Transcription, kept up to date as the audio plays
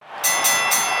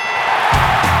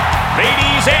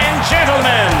Ladies and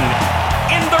gentlemen,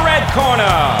 in the red corner,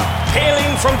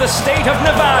 hailing from the state of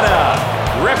Nevada,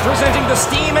 representing the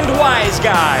Steam and Wise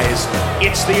Guys,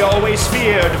 it's the always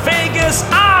feared Vegas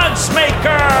Odds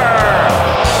Maker.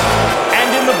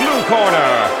 And in the blue corner,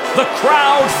 the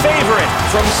crowd favorite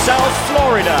from South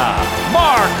Florida,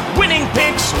 Mark Winning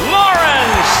Picks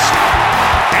Lawrence.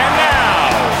 And now,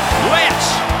 let's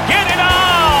get it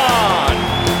on!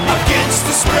 Against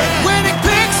the spread, Winning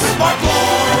Picks with Mark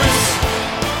Lawrence.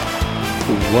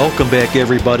 Welcome back,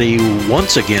 everybody.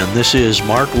 Once again, this is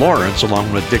Mark Lawrence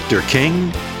along with Victor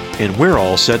King, and we're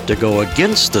all set to go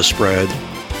against the spread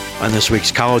on this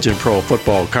week's college and pro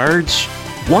football cards.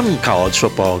 One college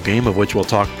football game, of which we'll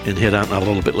talk and hit on a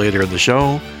little bit later in the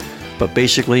show, but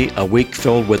basically a week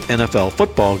filled with NFL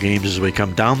football games as we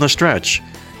come down the stretch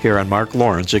here on Mark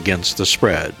Lawrence Against the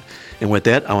Spread. And with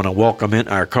that, I want to welcome in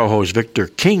our co-host Victor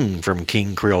King from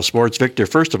King Creole Sports. Victor,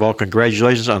 first of all,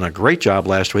 congratulations on a great job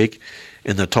last week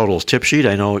in the totals tip sheet.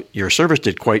 I know your service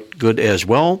did quite good as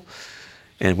well.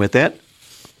 And with that,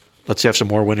 let's have some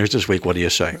more winners this week. What do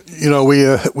you say? You know,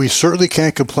 we certainly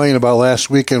can't complain about last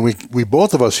week, and we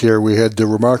both of us here, we had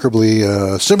remarkably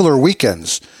similar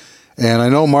weekends. And I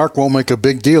know Mark won't make a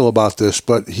big deal about this,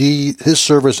 but his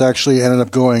service actually ended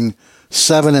up going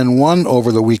 7-1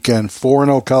 over the weekend,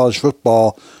 4-0 college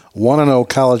football, 1-0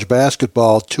 college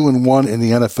basketball, 2-1 in the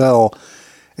NFL.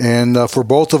 And for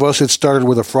both of us, it started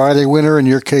with a Friday winner. In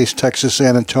your case, Texas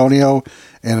San Antonio.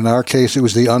 And in our case, it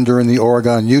was the under in the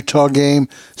Oregon-Utah game.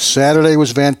 Saturday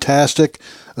was fantastic.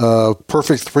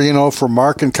 Perfect 3-0 for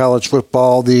Mark in college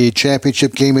football. The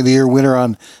championship game of the year winner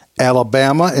on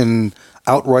Alabama in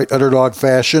outright underdog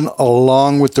fashion,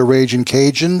 along with the Ragin'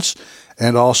 Cajuns,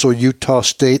 and also Utah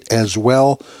State as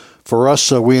well. For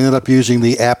us, we ended up using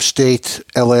the App State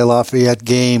LA Lafayette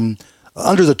game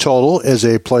under the total as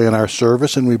a play in our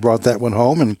service, and we brought that one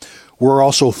home. And we're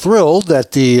also thrilled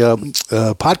that the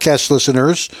podcast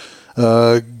listeners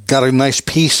got a nice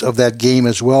piece of that game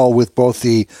as well, with both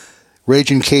the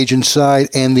Ragin' Cajun side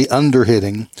and the under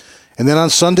hitting. And then on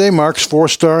Sunday, Mark's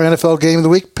four-star NFL game of the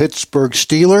week, Pittsburgh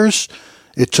Steelers.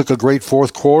 It took a great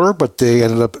fourth quarter, but they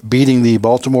ended up beating the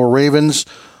Baltimore Ravens.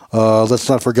 Let's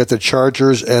not forget the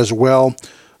Chargers as well.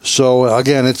 So,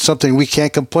 again, it's something we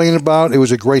can't complain about. It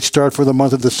was a great start for the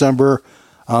month of December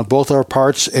on both our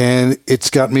parts, and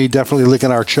it's got me definitely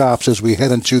licking our chops as we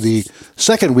head into the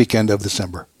second weekend of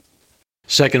December.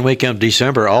 Second weekend of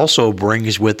December also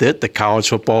brings with it the college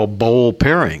football bowl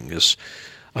pairings.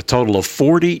 A total of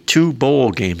 42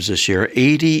 bowl games this year.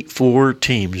 84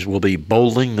 teams will be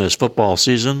bowling this football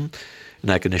season, and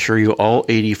I can assure you all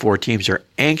 84 teams are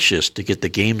anxious to get the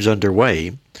games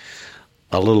underway.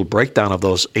 A little breakdown of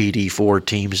those 84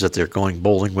 teams that they're going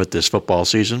bowling with this football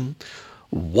season.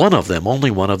 One of them,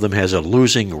 only one of them, has a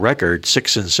losing record,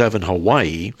 6-7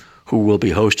 Hawaii, who will be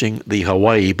hosting the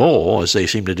Hawaii Bowl, as they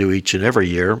seem to do each and every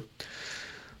year.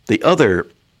 The other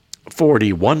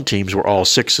 41 teams were all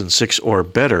 6-6 or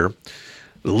better.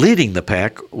 Leading the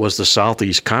pack was the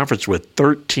Southeast Conference with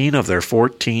 13 of their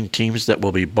 14 teams that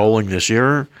will be bowling this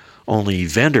year. Only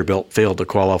Vanderbilt failed to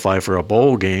qualify for a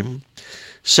bowl game.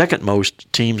 Second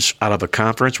most teams out of a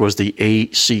conference was the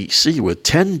ACC with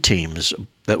 10 teams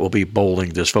that will be bowling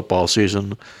this football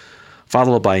season,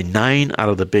 followed by 9 out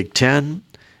of the Big Ten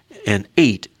and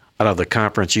 8 out of the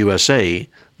Conference USA,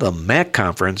 the MAC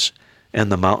Conference,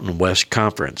 and the Mountain West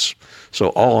Conference. So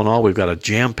all in all, we've got a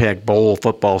jam-packed bowl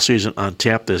football season on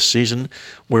tap this season.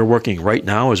 We're working right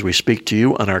now as we speak to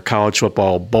you on our College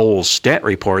Football Bowl Stat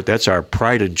Report. That's our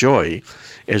pride and joy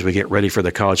as we get ready for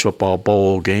the College Football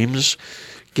Bowl games,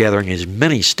 gathering as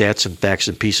many stats and facts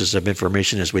and pieces of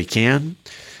information as we can.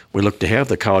 We look to have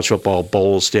the College Football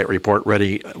Bowl Stat Report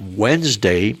ready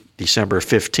Wednesday, December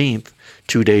 15th,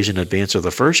 2 days in advance of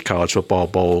the first College Football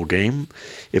Bowl game.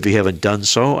 If you haven't done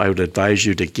so, I would advise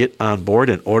you to get on board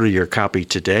and order your copy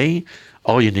today.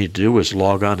 All you need to do is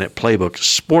log on at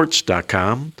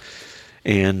playbooksports.com,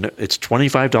 and it's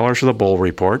 $25 for the Bowl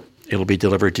Report. It'll be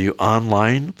delivered to you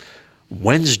online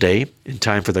Wednesday in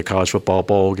time for the College Football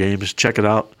Bowl games. Check it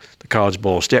out, the College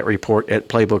Bowl Stat Report at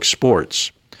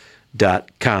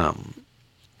playbooksports.com.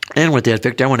 And with that,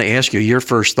 Victor, I want to ask you your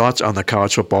first thoughts on the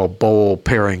College Football Bowl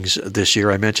pairings this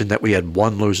year. I mentioned that we had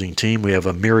one losing team. We have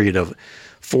a myriad of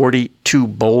 42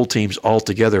 bowl teams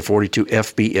altogether, 42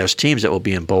 FBS teams that will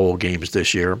be in bowl games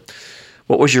this year.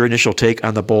 What was your initial take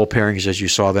on the bowl pairings as you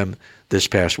saw them this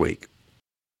past week?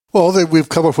 Well, we've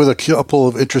come up with a couple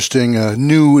of interesting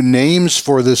new names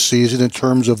for this season in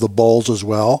terms of the bowls as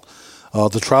well.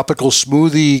 The Tropical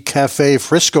Smoothie Cafe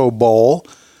Frisco Bowl.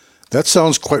 That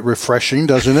sounds quite refreshing,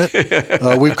 doesn't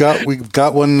it? We've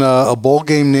got one a bowl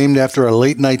game named after a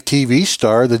late night TV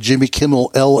star, the Jimmy Kimmel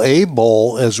L.A.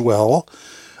 Bowl as well.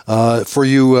 For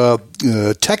you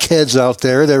tech heads out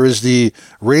there is the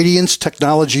Radiance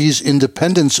Technologies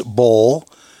Independence Bowl.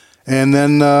 And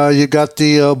then you got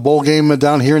the bowl game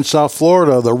down here in South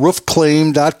Florida, the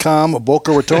roofclaim.com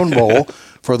Boca Raton Bowl,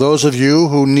 for those of you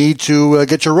who need to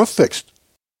get your roof fixed.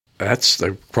 That's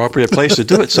the appropriate place to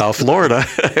do it, South Florida,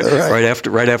 right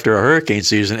after a hurricane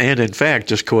season. And in fact,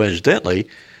 just coincidentally,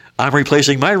 I'm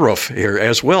replacing my roof here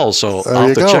as well. So I'll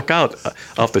have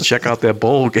to check out that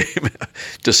bowl game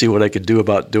to see what I can do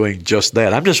about doing just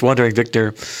that. I'm just wondering,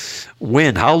 Victor,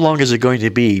 how long is it going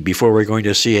to be before we're going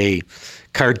to see a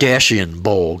Kardashian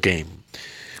bowl game?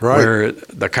 Right. Where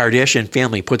the Kardashian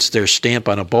family puts their stamp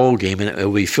on a bowl game and it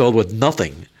will be filled with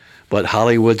nothing but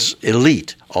Hollywood's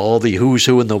elite, all the who's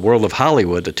who in the world of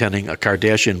Hollywood attending a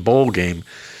Kardashian bowl game.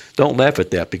 Don't laugh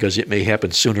at that because it may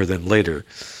happen sooner than later,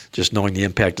 just knowing the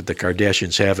impact that the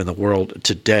Kardashians have in the world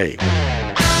today.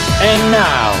 And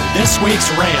now, this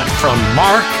week's rant from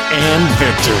Mark and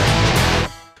Victor.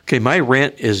 Okay, my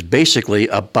rant is basically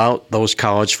about those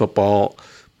college football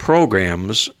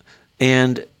programs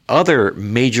and other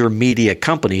major media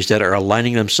companies that are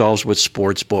aligning themselves with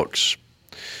sports books.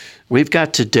 We've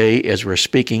got today, as we're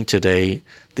speaking today,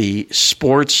 the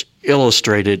Sports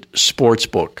Illustrated sports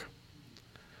book.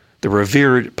 The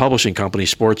revered publishing company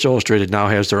Sports Illustrated now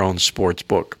has their own sports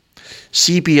book.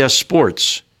 CBS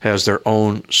Sports has their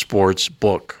own sports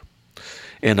book.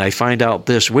 And I find out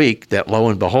this week that, lo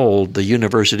and behold, the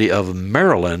University of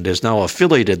Maryland has now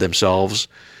affiliated themselves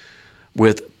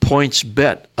with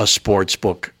PointsBet, a sports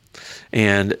book.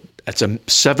 And it's a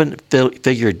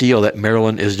seven-figure deal that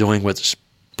Maryland is doing with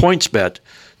PointsBet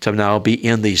to now be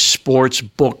in the sports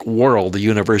book world, the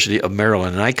University of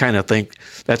Maryland. And I kind of think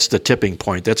that's the tipping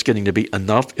point. That's getting to be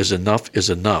enough is enough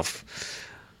is enough.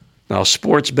 Now,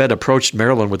 SportsBet approached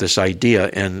Maryland with this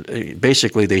idea, and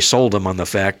basically they sold them on the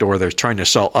fact, or they're trying to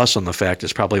sell us on the fact,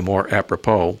 is probably more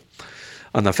apropos,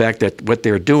 on the fact that what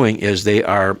they're doing is they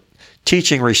are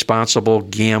teaching responsible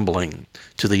gambling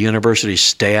to the university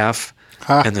staff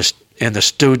and the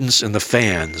students and the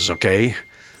fans, okay?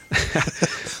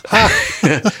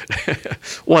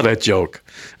 What a joke.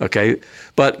 Okay.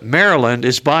 But Maryland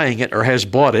is buying it or has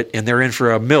bought it, and they're in for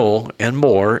 $1 million and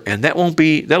more, and that'll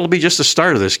be just the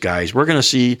start of this, guys. We're going to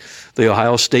see the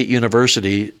Ohio State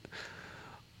University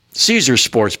Caesars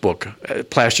Sportsbook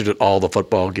plastered at all the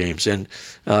football games. And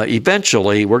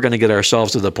eventually we're going to get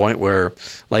ourselves to the point where,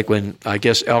 like when I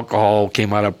guess alcohol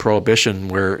came out of Prohibition,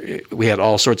 where we had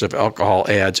all sorts of alcohol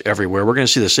ads everywhere, we're going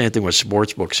to see the same thing with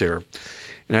sportsbooks here.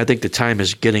 And I think the time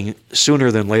is getting sooner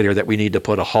than later that we need to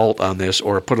put a halt on this,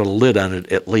 or put a lid on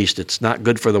it at least. It's not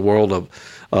good for the world of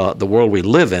the world we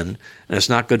live in, and it's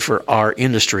not good for our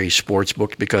industry,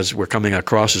 sportsbook, because we're coming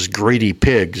across as greedy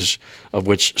pigs, of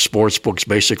which sportsbooks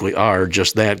basically are,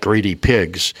 just that, greedy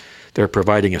pigs. They're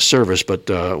providing a service, but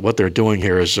what they're doing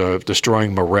here is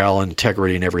destroying morale,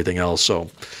 integrity, and everything else.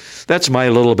 So that's my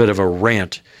little bit of a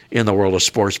rant in the world of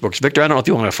sports books. Victor, I don't know if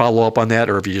you want to follow up on that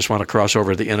or if you just want to cross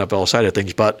over to the NFL side of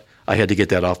things, but I had to get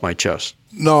that off my chest.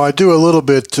 No, I do a little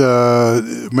bit.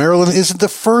 Maryland isn't the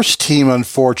first team,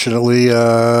 unfortunately.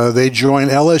 They join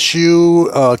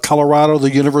LSU, Colorado, the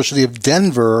University of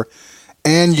Denver,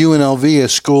 and UNLV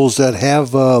as schools that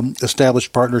have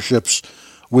established partnerships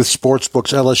with sports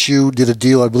books. LSU did a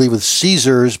deal, I believe, with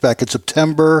Caesars back in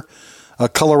September.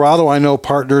 Colorado, I know,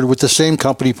 partnered with the same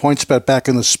company, PointsBet, back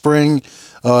in the spring.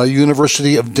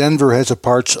 University of Denver has a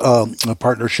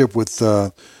partnership with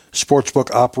sportsbook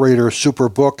operator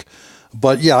Superbook.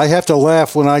 But yeah, I have to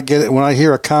laugh when I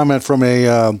hear a comment from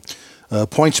a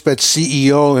PointsBet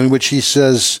CEO in which he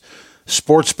says,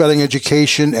 "Sports betting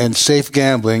education and safe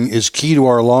gambling is key to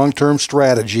our long-term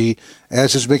strategy,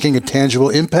 as is making a tangible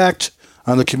impact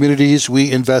on the communities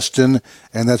we invest in."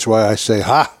 And that's why I say,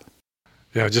 ha!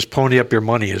 Yeah, just pony up your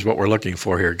money is what we're looking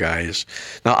for here, guys.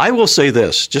 Now, I will say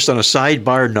this, just on a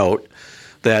sidebar note,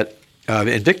 that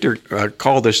and Victor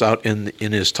called this out in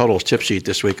his total tip sheet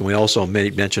this week, and we also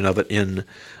made mention of it in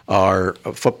our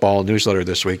football newsletter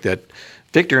this week, that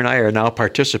Victor and I are now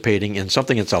participating in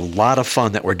something that's a lot of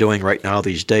fun that we're doing right now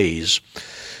these days.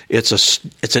 It's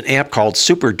an app called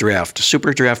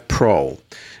SuperDraft Pro,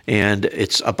 and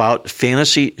it's about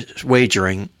fantasy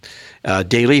wagering,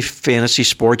 daily fantasy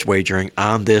sports wagering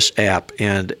on this app.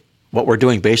 And what we're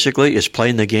doing basically is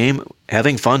playing the game,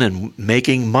 having fun, and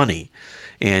making money.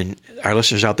 And our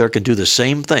listeners out there can do the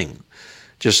same thing.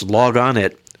 Just log on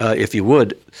if you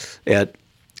would, at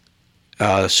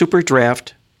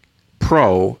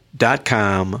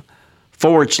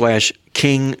superdraftpro.com/KC.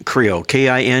 King Creole,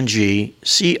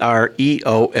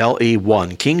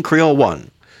 KingCreole1, King Creole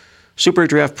 1,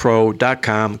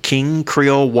 SuperDraftPro.com, King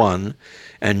Creole 1,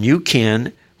 and you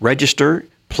can register,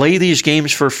 play these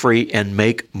games for free, and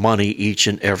make money each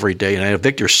and every day. And I have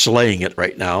Victor slaying it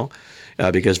right now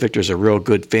because Victor's a real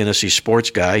good fantasy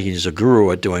sports guy. He's a guru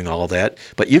at doing all that.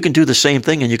 But you can do the same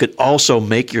thing, and you could also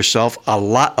make yourself a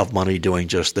lot of money doing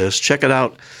just this. Check it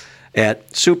out at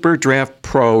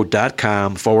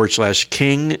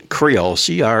SuperDraftPro.com/King Creole,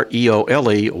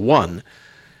 Creole 1.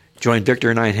 Join Victor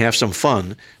and I and have some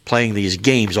fun playing these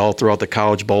games all throughout the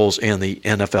college bowls and the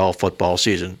NFL football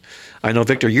season. I know,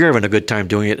 Victor, you're having a good time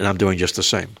doing it, and I'm doing just the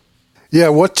same. Yeah,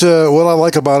 what I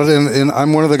like about it, and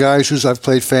I'm one of the guys I've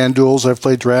played FanDuels, I've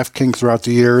played DraftKings throughout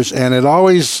the years, and it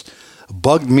always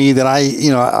bugged me that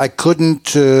I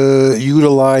couldn't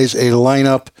utilize a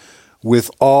lineup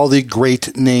with all the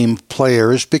great name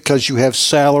players because you have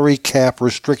salary cap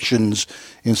restrictions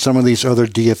in some of these other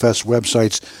DFS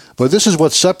websites. But this is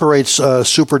what separates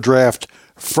SuperDraft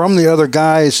from the other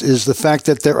guys is the fact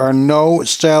that there are no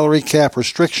salary cap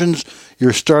restrictions.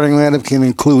 Your starting lineup can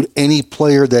include any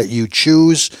player that you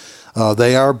choose.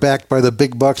 They are backed by the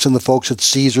big bucks and the folks at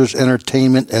Caesars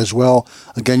Entertainment as well.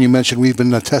 Again, you mentioned we've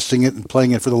been testing it and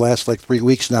playing it for the last 3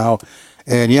 weeks now.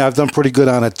 And yeah, I've done pretty good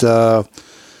on it.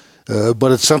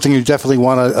 But it's something you definitely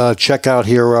want to check out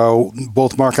here.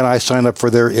 Both Mark and I signed up for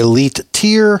their elite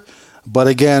tier. But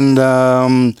again,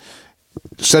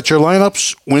 set your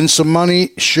lineups, win some money,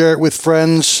 share it with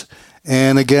friends.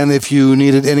 And again, if you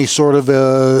needed any sort of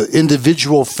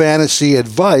individual fantasy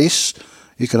advice,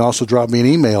 you can also drop me an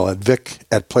email at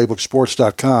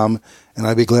vic@playbooksports.com, and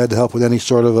I'd be glad to help with any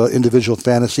sort of individual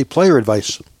fantasy player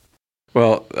advice.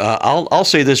 Well, I'll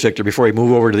say this, Victor, before we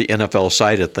move over to the NFL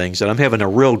side of things, and I'm having a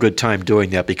real good time doing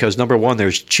that because, number one,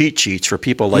 there's cheat sheets for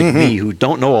people like me who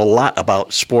don't know a lot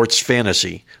about sports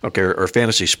fantasy, or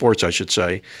fantasy sports, I should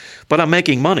say, but I'm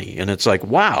making money, and it's like,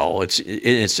 wow,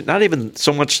 it's not even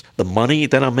so much the money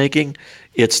that I'm making,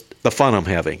 it's the fun I'm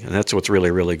having, and that's what's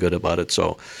really, really good about it.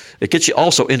 So it gets you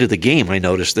also into the game. I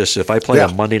noticed this. If I play a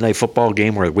Monday night football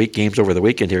game or week games over the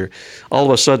weekend here, all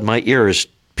of a sudden my ears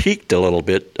peaked a little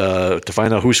bit to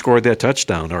find out who scored that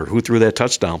touchdown or who threw that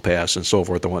touchdown pass and so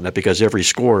forth and whatnot, because every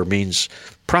score means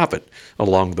profit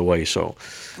along the way. So,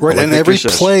 right, and every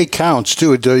play counts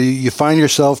too. You find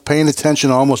yourself paying attention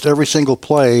to almost every single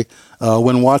play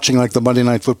when watching like the Monday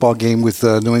Night Football game with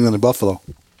New England and Buffalo.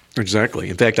 Exactly.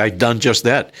 In fact, I've done just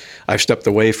that. I've stepped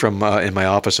away from in my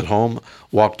office at home,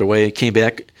 walked away, came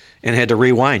back, and had to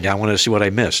rewind. I wanted to see what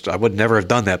I missed. I would never have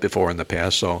done that before in the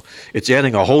past. So it's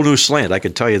adding a whole new slant, I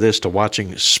can tell you this, to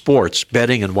watching sports,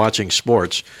 betting and watching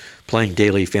sports, playing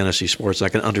daily fantasy sports. I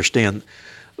can understand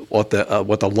what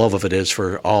the love of it is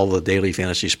for all the daily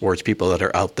fantasy sports people that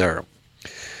are out there.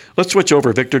 Let's switch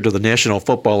over, Victor, to the National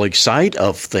Football League side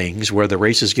of things, where the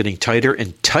race is getting tighter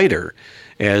and tighter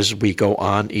as we go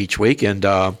on each week. And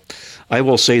I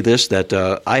will say this, that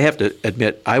I have to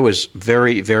admit I was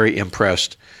very, very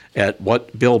impressed at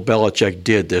what Bill Belichick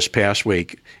did this past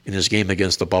week in his game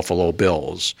against the Buffalo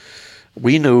Bills.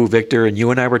 We knew, Victor, and you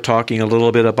and I were talking a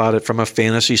little bit about it from a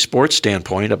fantasy sports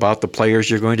standpoint, about the players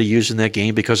you're going to use in that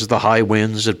game because of the high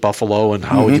winds at Buffalo and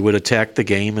how you would attack the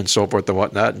game and so forth and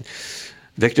whatnot. And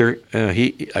Victor,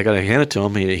 I got to hand it to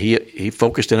him. He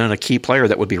focused in on a key player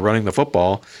that would be running the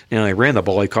football, and he ran the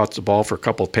ball. He caught the ball for a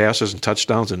couple of passes and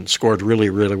touchdowns and scored really,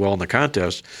 really well in the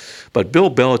contest. But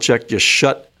Bill Belichick just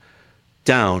shut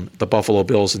down the Buffalo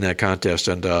Bills in that contest.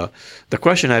 And the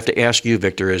question I have to ask you,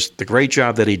 Victor, is the great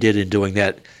job that he did in doing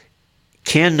that.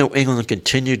 Can New England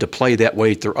continue to play that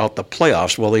way throughout the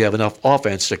playoffs? Will they have enough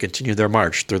offense to continue their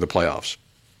march through the playoffs?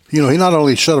 You know, he not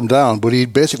only shut them down, but he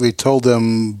basically told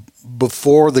them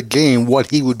before the game what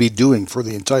he would be doing for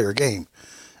the entire game.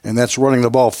 And that's running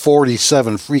the ball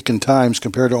 47 freaking times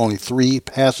compared to only 3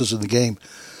 passes in the game.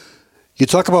 You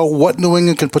talk about what New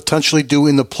England can potentially do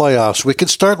in the playoffs. We can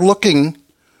start looking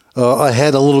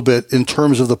ahead a little bit in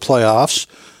terms of the playoffs,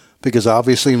 because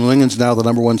obviously New England's now the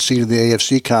number 1 seed in the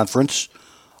AFC Conference,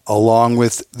 along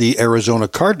with the Arizona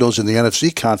Cardinals in the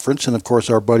NFC Conference. And, of course,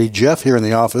 our buddy Jeff here in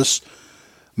the office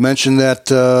mentioned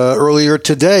that earlier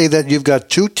today that you've got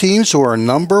 2 teams who are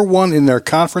number 1 in their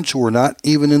conference who were not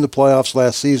even in the playoffs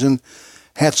last season.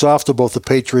 Hats off to both the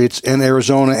Patriots and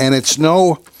Arizona. And it's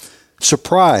no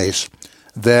surprise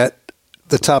that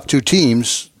the top 2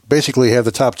 teams basically have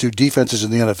the top 2 defenses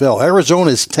in the NFL.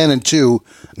 Arizona is 10-2,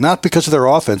 not because of their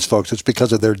offense, folks. It's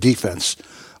because of their defense.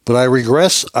 But I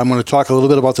regress. I'm going to talk a little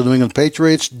bit about the New England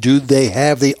Patriots. Do they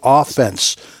have the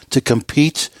offense to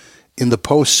compete in the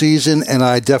postseason? And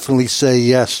I definitely say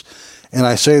yes. And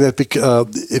I say that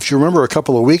because if you remember a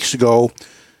couple of weeks ago,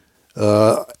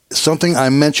 something I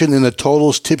mentioned in the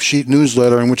Totals Tip Sheet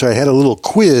newsletter, in which I had a little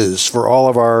quiz for all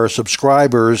of our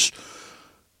subscribers.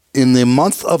 In the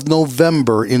month of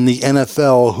November in the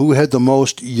NFL, who had the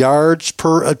most yards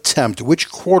per attempt? Which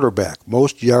quarterback?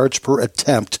 Most yards per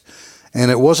attempt. And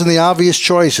it wasn't the obvious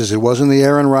choices. It wasn't the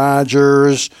Aaron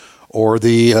Rodgers or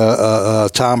the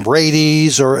Tom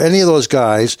Brady's or any of those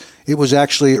guys. It was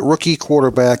actually rookie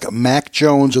quarterback Mac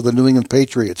Jones of the New England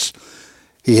Patriots.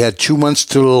 He had 2 months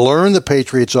to learn the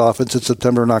Patriots offense in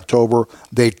September and October.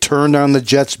 They turned on the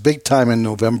Jets big time in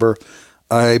November.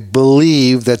 I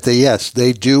believe that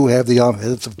they do have the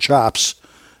offensive chops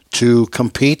to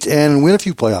compete and win a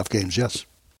few playoff games, yes.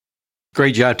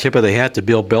 Great job, tip of the hat to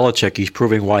Bill Belichick. He's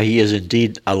proving why he is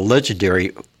indeed a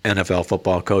legendary NFL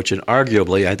football coach. And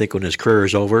arguably, I think when his career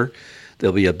is over,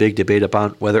 there'll be a big debate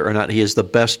about whether or not he is the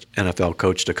best NFL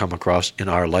coach to come across in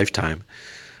our lifetime.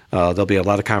 There'll be a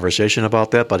lot of conversation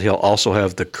about that, but he'll also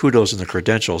have the kudos and the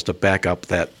credentials to back up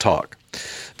that talk.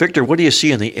 Victor, what do you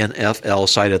see in the NFL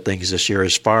side of things this year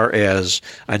as far as,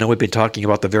 I know we've been talking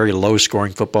about the very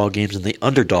low-scoring football games and the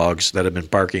underdogs that have been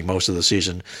barking most of the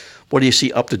season. What do you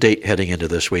see up to date heading into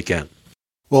this weekend?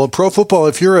 Well, in pro football,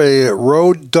 if you're a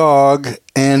road dog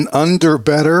and under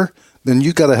better, then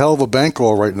you got a hell of a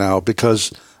bankroll right now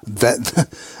because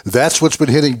that's what's been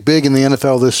hitting big in the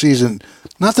NFL this season.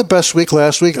 Not the best week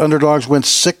last week. Underdogs went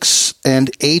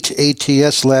 6-8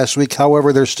 ATS last week.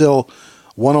 However, they're still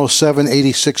 107,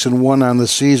 86-1 on the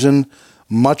season.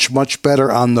 Much, much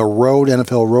better on the road.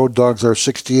 NFL road dogs are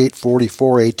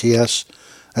 68-44 ATS.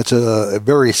 That's a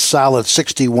very solid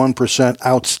 61%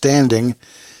 outstanding.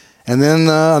 And then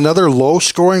another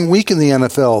low-scoring week in the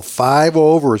NFL. 5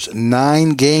 overs, 9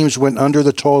 games went under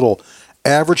the total.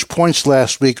 Average points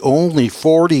last week only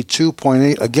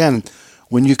 42.8. Again,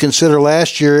 when you consider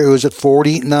last year, it was at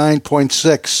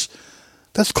 49.6.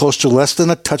 That's close to less than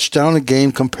a touchdown a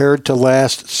game compared to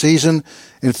last season.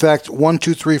 In fact, 1,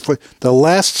 2, 3, 4. The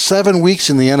last 7 weeks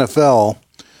in the NFL,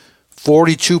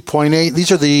 42.8.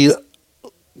 These are the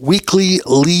weekly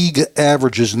league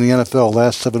averages in the NFL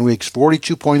last 7 weeks.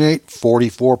 42.8,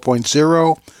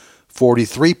 44.0,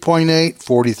 43.8,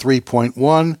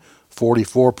 43.1,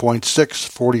 44.6,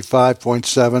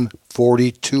 45.7,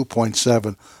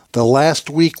 42.7. The last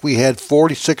week we had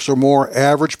 46 or more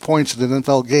average points in an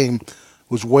NFL game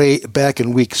was way back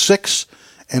in week 6.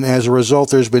 And as a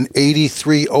result, there's been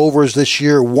 83 overs this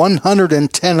year,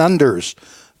 110 unders,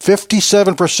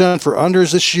 57% for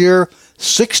unders this year,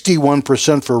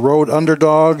 61% for road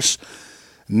underdogs.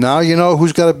 Now you know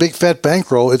who's got a big fat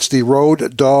bankroll. It's the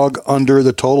road dog under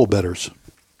the total bettors.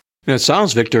 It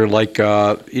sounds, Victor, like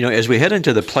as we head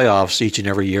into the playoffs each and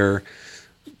every year,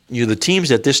 the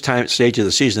teams at this stage of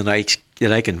the season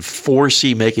that I can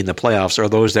foresee making the playoffs are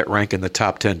those that rank in the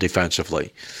top 10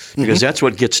 defensively, because that's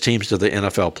what gets teams to the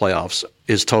NFL playoffs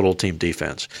is total team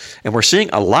defense. And we're seeing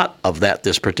a lot of that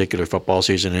this particular football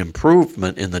season,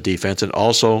 improvement in the defense, and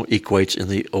also equates in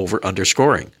the over-under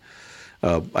scoring.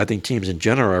 I think teams in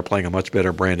general are playing a much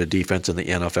better brand of defense in the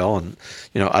NFL, and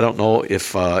I don't know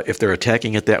if they're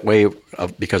attacking it that way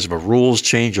because of a rules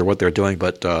change or what they're doing,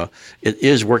 but it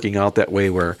is working out that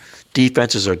way where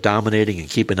defenses are dominating,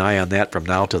 and keep an eye on that from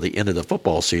now to the end of the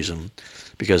football season,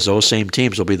 because those same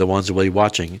teams will be the ones we'll be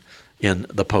watching in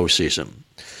the postseason.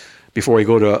 Before we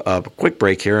go to a quick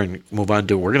break here and move on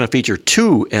to, we're going to feature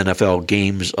 2 NFL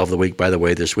games of the week, by the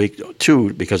way, this week.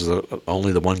 2 because of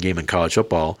only the one game in college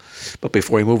football. But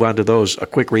before we move on to those, a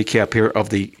quick recap here of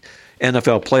the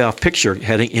NFL playoff picture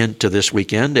heading into this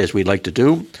weekend, as we'd like to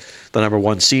do. The number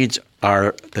 1 seeds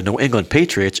are the New England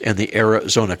Patriots and the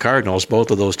Arizona Cardinals.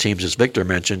 Both of those teams, as Victor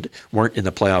mentioned, weren't in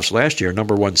the playoffs last year.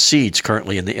 Number 1 seeds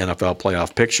currently in the NFL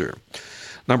playoff picture.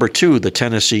 Number 2, the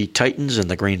Tennessee Titans and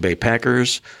the Green Bay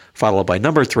Packers, followed by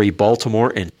number 3,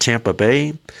 Baltimore and Tampa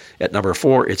Bay. At number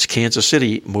 4, it's Kansas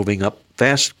City moving up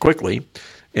quickly,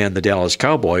 and the Dallas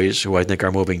Cowboys, who I think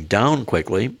are moving down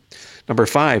quickly. Number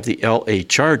 5, the L.A.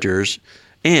 Chargers,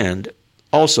 and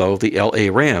also the L.A.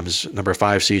 Rams, number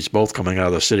 5 seeds, both coming out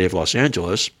of the city of Los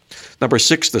Angeles. Number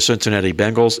 6, the Cincinnati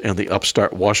Bengals and the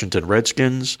upstart Washington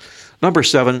Redskins. Number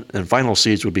 7 and final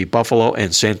seeds would be Buffalo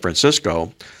and San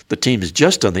Francisco. The teams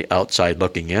just on the outside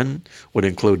looking in would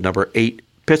include number 8,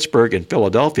 Pittsburgh and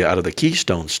Philadelphia out of the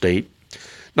Keystone State.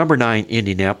 Number 9,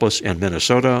 Indianapolis and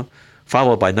Minnesota,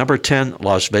 followed by number 10,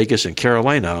 Las Vegas and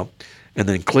Carolina. And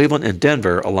then Cleveland and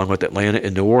Denver, along with Atlanta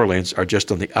and New Orleans, are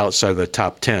just on the outside of the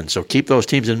top 10. So keep those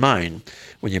teams in mind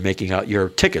when you're making out your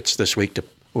tickets this week to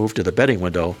move to the betting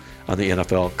window on the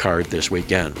NFL card this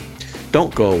weekend.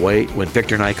 Don't go away. When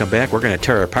Victor and I come back, we're going to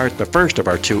tear apart the first of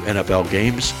our 2 NFL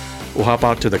games We'll hop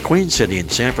out to the Queen City in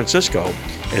San Francisco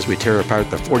as we tear apart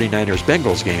the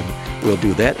 49ers-Bengals game. We'll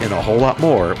do that and a whole lot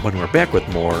more when we're back with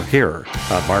more here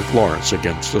on Mark Lawrence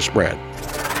Against the Spread.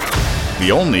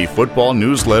 The only football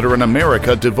newsletter in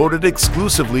America devoted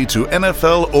exclusively to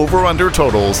NFL over-under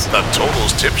totals. The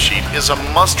Totals Tip Sheet is a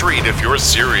must-read if you're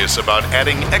serious about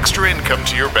adding extra income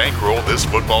to your bankroll this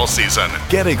football season.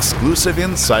 Get exclusive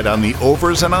insight on the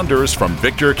overs and unders from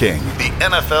Victor King, the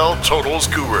NFL Totals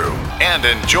Guru, and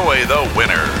enjoy the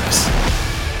winners.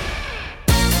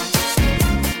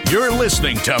 You're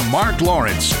listening to Mark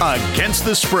Lawrence Against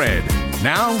the Spread.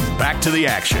 Now, back to the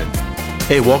action.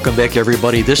 Hey, welcome back,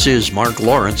 everybody. This is Mark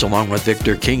Lawrence along with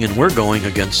Victor King, and we're going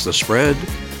against the spread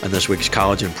on this week's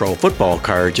college and pro football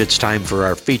cards. It's time for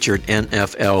our featured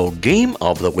NFL game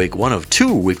of the week, one of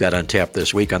two we've got on tap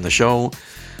this week on the show.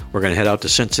 We're going to head out to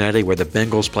Cincinnati where the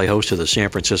Bengals play host to the San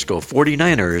Francisco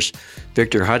 49ers.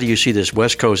 Victor, how do you see this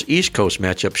West Coast-East Coast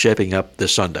matchup shaping up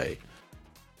this Sunday?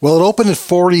 Well, it opened at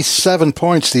 47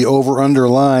 points, the over-under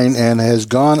line, and has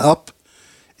gone up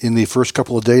in the first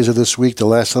couple of days of this week. The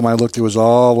last time I looked, it was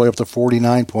all the way up to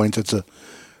 49 points. It's a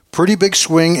pretty big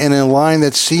swing and a line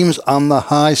that seems on the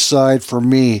high side for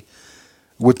me.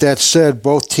 With that said,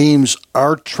 both teams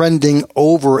are trending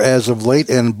over as of late,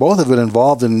 and both have been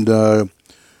involved in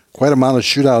quite a amount of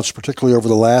shootouts, particularly over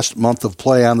the last month of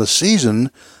play on the season.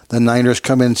 The Niners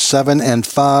come in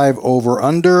 7-5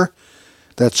 over-under.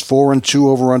 That's 4-2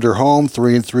 over-under home,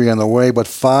 3-3 on the way, but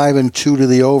 5-2 to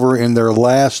the over in their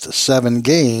last 7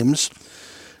 games.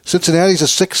 Cincinnati's a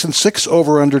 6-6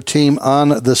 over-under team on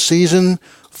the season,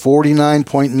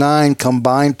 49.9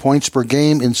 combined points per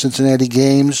game in Cincinnati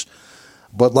games.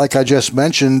 But like I just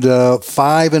mentioned,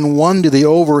 5-1 to the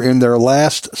over in their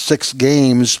last 6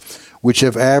 games, which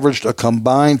have averaged a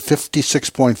combined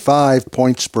 56.5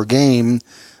 points per game.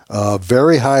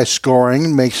 Very high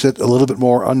scoring, makes it a little bit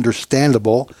more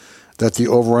understandable that the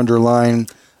over-under line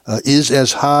is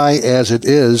as high as it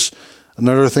is.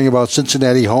 Another thing about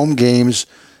Cincinnati home games,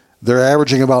 they're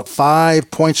averaging about 5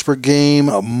 points per game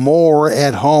more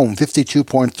at home,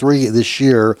 52.3 this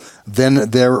year, than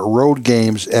their road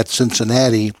games at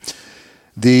Cincinnati.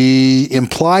 The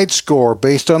implied score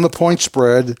based on the point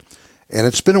spread, and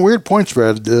it's been a weird point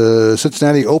spread.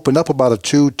 Cincinnati opened up about a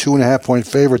 2.5 point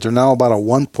favorite. They're now about a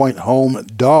 1 point home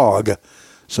dog.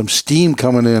 Some steam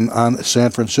coming in on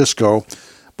San Francisco.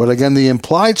 But again, the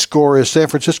implied score is San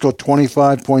Francisco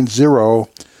 25.0,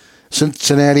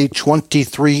 Cincinnati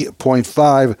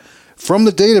 23.5. From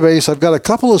the database, I've got a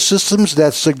couple of systems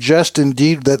that suggest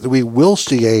indeed that we will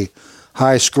see a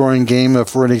high scoring game.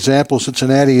 For an example,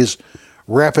 Cincinnati is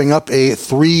wrapping up a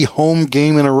 3 home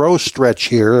game in a row stretch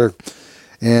here.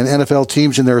 And NFL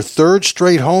teams in their third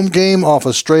straight home game off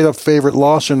a straight-up favorite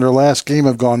loss in their last game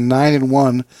have gone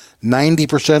 9-1,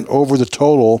 90% over the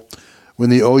total when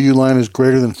the OU line is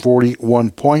greater than 41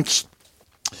 points.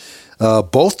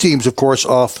 Both teams, of course,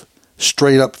 off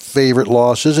straight-up favorite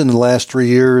losses in the last 3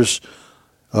 years.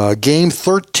 Game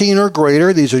 13 or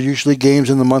greater, these are usually games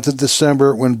in the month of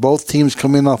December when both teams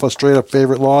come in off a straight-up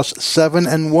favorite loss,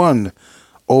 7-1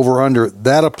 over-under.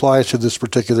 That applies to this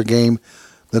particular game.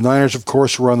 The Niners, of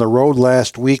course, were on the road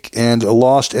last week and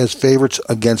lost as favorites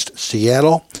against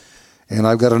Seattle. And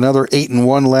I've got another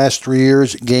 8-1 last 3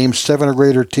 years, game 7 or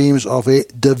greater teams off a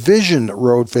division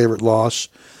road favorite loss.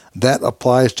 That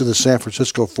applies to the San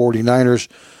Francisco 49ers.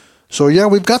 So, yeah,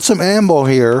 we've got some ammo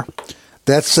here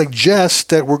that suggests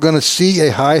that we're going to see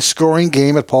a high-scoring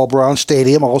game at Paul Brown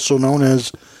Stadium, also known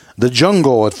as the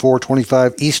Jungle, at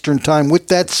 4:25 Eastern Time. With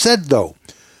that said, though,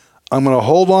 I'm going to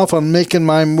hold off on making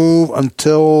my move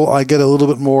until I get a little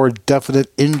bit more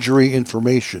definite injury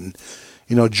information.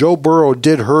 You know, Joe Burrow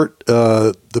did hurt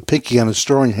the pinky on his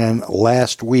throwing hand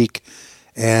last week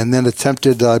and then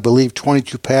attempted, I believe,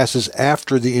 22 passes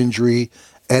after the injury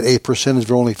at a percentage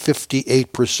of only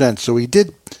 58%. So he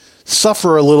did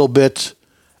suffer a little bit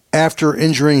after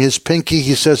injuring his pinky.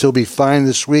 He says he'll be fine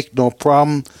this week, no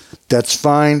problem. That's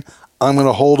fine. I'm going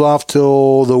to hold off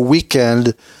till the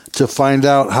weekend to find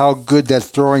out how good that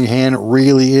throwing hand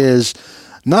really is.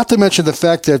 Not to mention the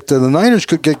fact that the Niners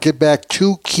could get back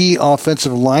 2 key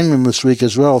offensive linemen this week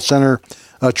as well, center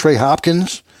Trey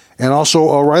Hopkins and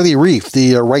also Riley Reif,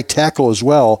 the right tackle as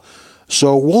well.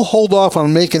 So we'll hold off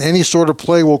on making any sort of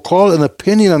play. We'll call it an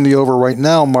opinion on the over right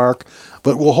now, Mark,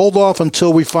 but we'll hold off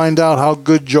until we find out how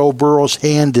good Joe Burrow's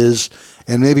hand is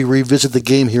and maybe revisit the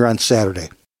game here on Saturday.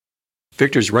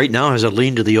 Victor's right now has a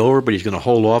lean to the over, but he's going to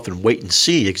hold off and wait and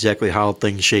see exactly how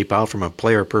things shape out from a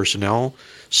player personnel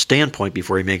standpoint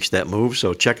before he makes that move.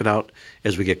 So check it out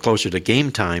as we get closer to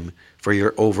game time for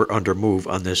your over-under move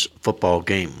on this football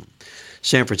game.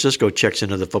 San Francisco checks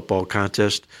into the football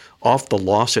contest off the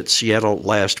loss at Seattle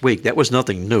last week. That was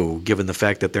nothing new, given the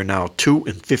fact that they're now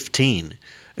 2-15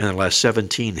 in their last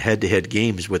 17 head-to-head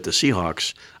games with the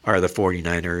Seahawks are the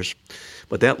 49ers.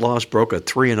 But that loss broke a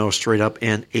 3-0 straight-up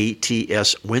and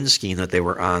ATS win scheme that they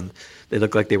were on. They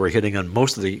looked like they were hitting on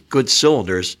most of the good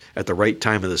cylinders at the right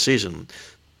time of the season.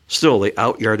 Still, they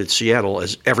out-yarded Seattle,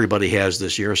 as everybody has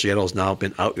this year. Seattle's now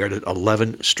been out-yarded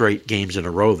 11 straight games in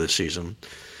a row this season.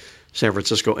 San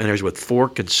Francisco enters with 4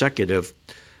 consecutive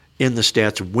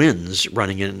in-the-stats wins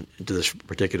running into this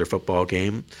particular football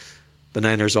game. The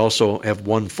Niners also have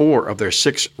won 4 of their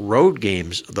 6 road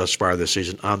games thus far this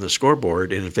season on the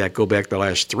scoreboard. And in fact, go back the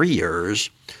last 3 years,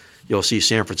 you'll see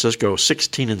San Francisco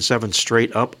 16-7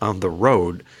 straight up on the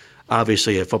road.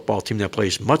 Obviously, a football team that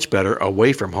plays much better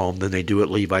away from home than they do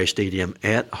at Levi Stadium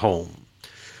at home.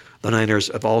 The Niners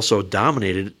have also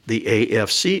dominated the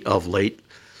AFC of late.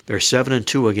 They're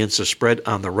 7-2 against the spread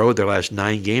on the road their last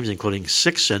 9 games, including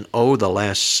 6-0 the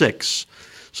last 6.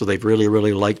 So they've really,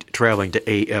 really liked traveling to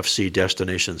AFC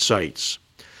destination sites.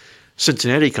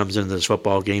 Cincinnati comes into this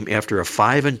football game after a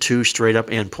 5-2 straight-up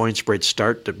and point spread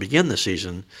start to begin the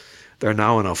season. They're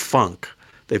now in a funk.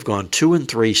 They've gone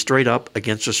 2-3 straight up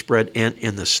against the spread and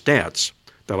in the stats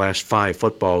the last 5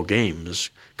 football games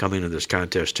coming into this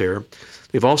contest here.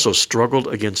 They've also struggled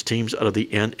against teams out of the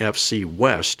NFC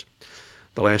West.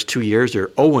 The last 2 years, they're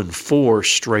 0-4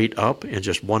 straight up and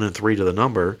just 1-3 to the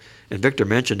number. And Victor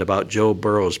mentioned about Joe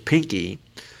Burrow's pinky.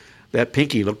 That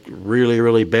pinky looked really,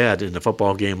 really bad in the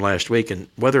football game last week. And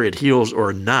whether it heals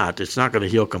or not, it's not going to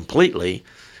heal completely.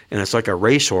 And it's like a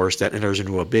racehorse that enters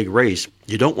into a big race.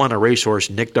 You don't want a racehorse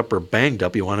nicked up or banged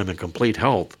up. You want him in complete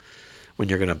health when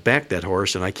you're going to back that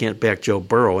horse. And I can't back Joe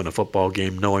Burrow in a football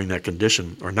game knowing that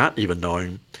condition, or not even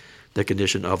knowing the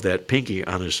condition of that pinky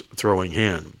on his throwing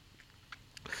hand.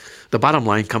 The bottom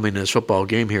line coming to this football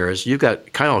game here is you've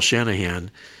got Kyle Shanahan,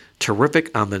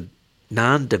 terrific on the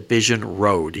non-division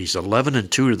road. He's 11-2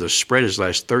 to the spread his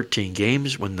last 13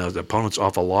 games when the opponent's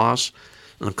off a loss,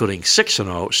 including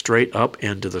 6-0 straight up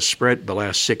and to the spread the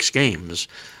last 6 games.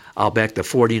 I'll back the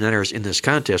 49ers in this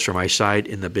contest for my side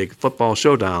in the big football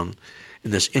showdown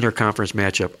in this interconference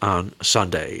matchup on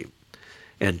Sunday.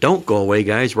 And don't go away,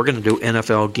 guys. We're going to do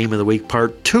NFL Game of the Week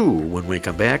Part 2 when we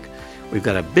come back. We've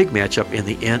got a big matchup in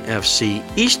the NFC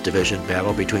East Division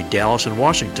battle between Dallas and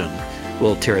Washington.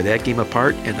 We'll tear that game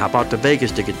apart and hop out to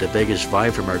Vegas to get the Vegas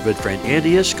vibe from our good friend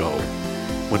Andy Iskoe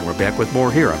when we're back with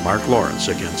more here on Mark Lawrence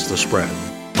Against the Spread.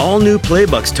 All new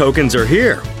Playbucks tokens are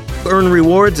here. Earn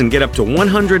rewards and get up to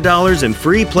 $100 in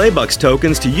free Playbucks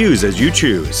tokens to use as you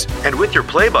choose. And with your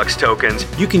Playbucks tokens,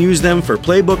 you can use them for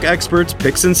Playbook Experts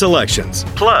picks and selections.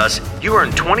 Plus, you earn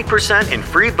 20% in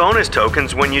free bonus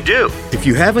tokens when you do. If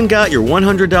you haven't got your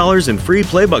 $100 in free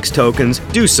Playbucks tokens,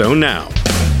 do so now.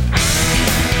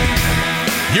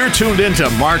 You're tuned into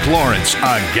Mark Lawrence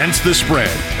Against the Spread.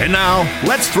 And now,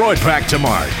 let's throw it back to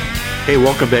Mark. Hey,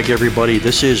 welcome back, everybody.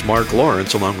 This is Mark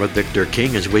Lawrence along with Victor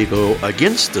King as we go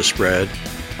against the spread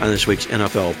on this week's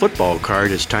NFL football card.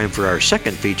 It's time for our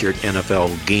second featured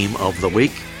NFL Game of the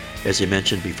Week. As I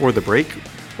mentioned before the break,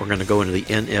 we're going to go into the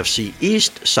NFC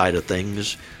East side of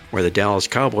things, where the Dallas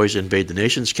Cowboys invade the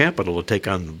nation's capital to take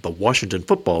on the Washington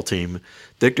football team.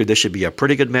 Victor, this should be a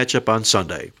pretty good matchup on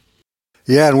Sunday.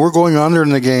 Yeah, and we're going under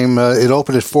in the game. It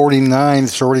opened at 49.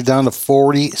 It's already down to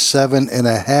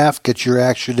 47.5. Get your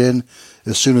action in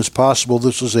as soon as possible.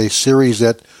 This was a series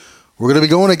that we're going to be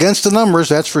going against the numbers,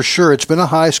 that's for sure. It's been a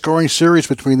high-scoring series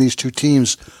between these two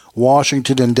teams,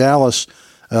 Washington and Dallas.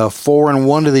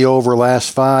 4-1 to the over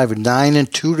last 5,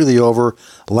 9-2 to the over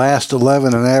last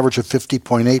 11, an average of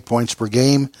 50.8 points per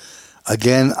game.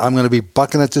 Again, I'm going to be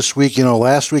bucking it this week. You know,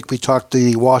 last week we talked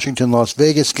the Washington-Las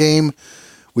Vegas game.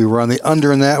 We were on the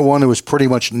under in that one. It was pretty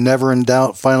much never in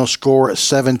doubt. Final score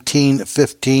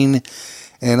 17-15.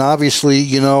 And obviously,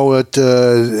 you know,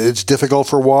 it's difficult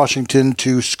for Washington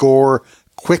to score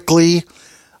quickly.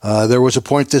 There was a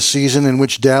point this season in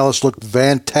which Dallas looked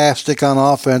fantastic on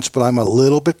offense, but I'm a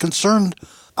little bit concerned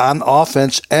on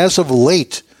offense as of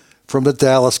late from the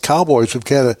Dallas Cowboys. We've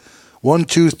had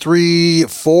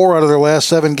 4 out of their last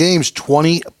 7 games,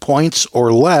 20 points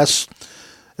or less.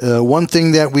 One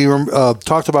thing that we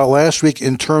talked about last week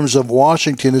in terms of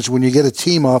Washington is when you get a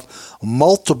team off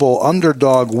multiple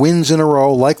underdog wins in a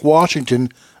row, like Washington,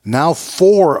 now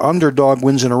 4 underdog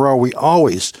wins in a row, we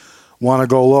always want to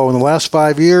go low. In the last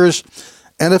 5 years,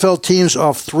 NFL teams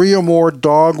off 3 or more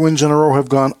dog wins in a row have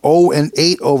gone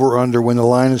 0-8 over-under when the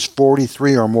line is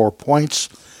 43 or more points.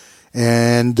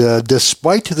 And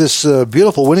despite this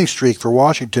beautiful winning streak for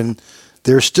Washington,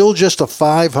 they're still just a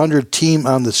 500 team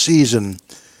on the season.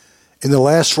 in the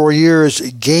last 4 years,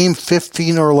 game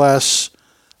 15 or less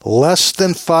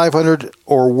than 500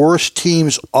 or worse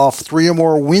teams off 3 or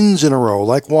more wins in a row,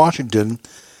 like Washington,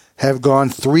 have gone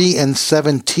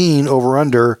 3-17 over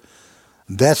under.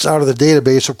 That's out of the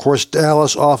database. Of course,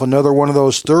 Dallas off another one of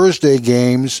those Thursday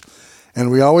games. And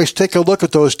we always take a look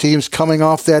at those teams coming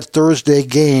off that Thursday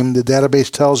game. The database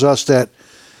tells us that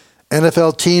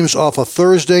NFL teams off a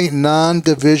Thursday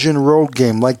non-division road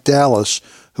game, like Dallas,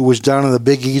 who was down in the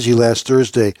Big Easy last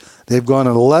Thursday, they've gone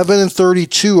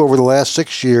 11-32 over the last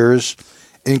 6 years,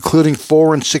 including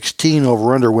 4-16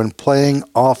 over under when playing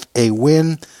off a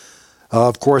win.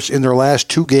 Of course, in their last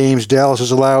 2 games, Dallas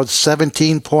has allowed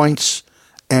 17 points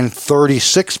and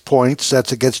 36 points.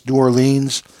 That's against New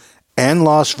Orleans and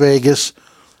Las Vegas.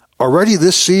 Already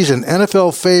this season,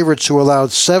 NFL favorites who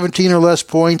allowed 17 or less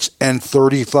points and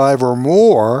 35 or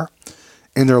more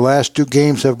in their last 2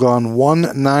 games have gone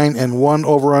 1-9-1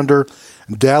 over under.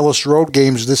 Dallas road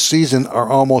games this season are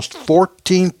almost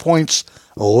 14 points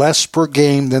less per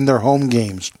game than their home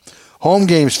games. Home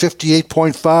games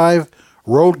 58.5,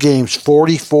 road games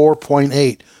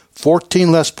 44.8.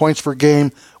 14 less points per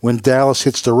game when Dallas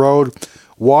hits the road.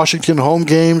 Washington home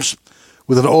games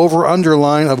with an over-under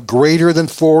line of greater than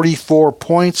 44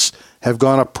 points have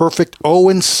gone a perfect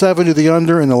 0-7 to the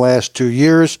under in the last 2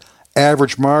 years.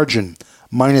 Average margin,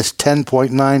 minus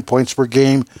 10.9 points per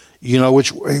game. You know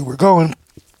which way we're going.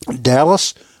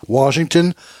 Dallas,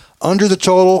 Washington, under the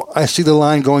total. I see the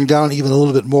line going down even a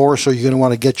little bit more, so you're going to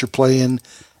want to get your play in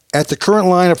at the current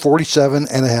line of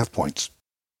 47.5 points.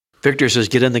 Victor says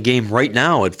get in the game right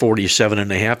now at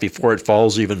 47.5 before it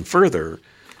falls even further,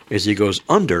 as he goes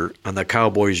under on the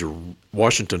Cowboys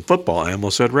Washington football, I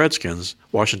almost said Redskins,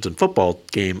 Washington football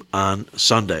game on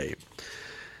Sunday.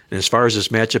 And as far as this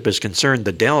matchup is concerned,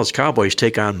 the Dallas Cowboys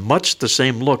take on much the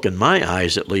same look, in my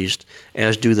eyes at least,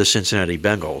 as do the Cincinnati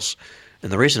Bengals.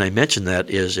 And the reason I mention that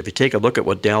is if you take a look at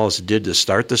what Dallas did to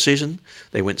start the season,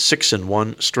 they went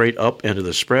 6-1 straight up into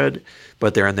the spread,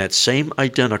 but they're on that same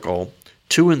identical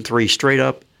 2-3 straight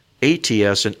up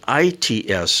ATS and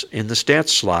ITS in the stats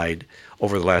slide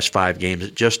over the last 5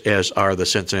 games, just as are the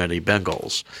Cincinnati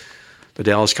Bengals. The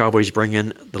Dallas Cowboys bring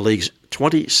in the league's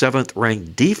 27th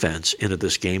ranked defense into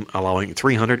this game, allowing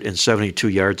 372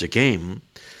 yards a game,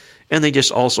 and they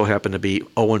just also happen to be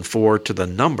 0-4 to the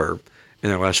number in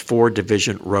their last 4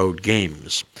 division road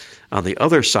games. On the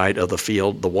other side of the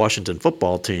field, the Washington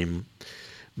football team,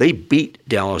 they beat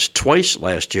Dallas twice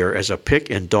last year as a pick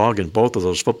and dog in both of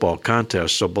those football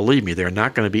contests, so believe me, they're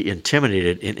not going to be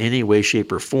intimidated in any way,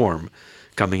 shape, or form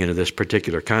coming into this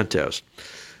particular contest.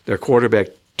 Their quarterback,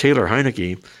 Taylor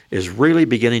Heineke, is really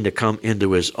beginning to come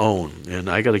into his own, and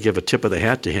I got to give a tip of the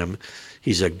hat to him.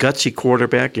 He's a gutsy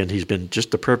quarterback, and he's been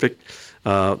just the perfect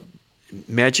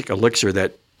magic elixir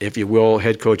that, if you will,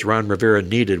 head coach Ron Rivera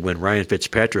needed when Ryan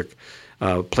Fitzpatrick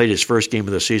played his first game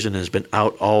of the season and has been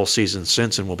out all season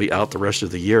since and will be out the rest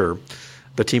of the year.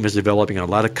 The team is developing a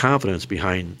lot of confidence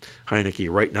behind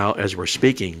Heineke right now as we're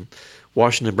speaking.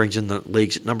 Washington brings in the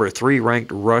league's number 3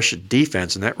 ranked rush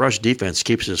defense, and that rush defense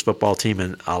keeps his football team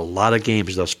in a lot of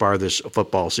games thus far this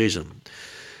football season.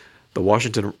 The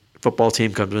Washington football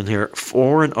team comes in here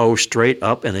 4-0 straight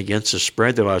up and against the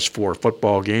spread their last 4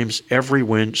 football games. Every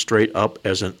win straight up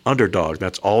as an underdog.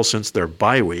 That's all since their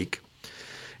bye week.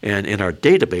 And in our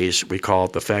database, we call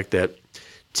it the fact that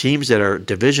teams that are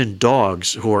division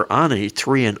dogs who are on a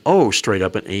 3-0 straight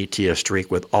up an ATS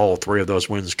streak with all 3 of those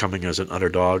wins coming as an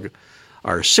underdog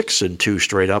are 6-2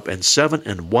 straight up and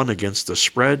 7-1 against the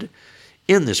spread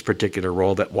in this particular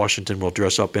role that Washington will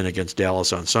dress up in against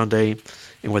Dallas on Sunday.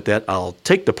 And with that, I'll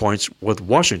take the points with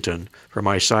Washington for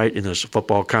my side in this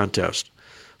football contest,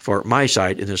 for my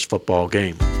side in this football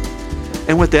game.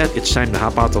 And with that, it's time to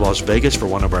hop out to Las Vegas for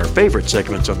one of our favorite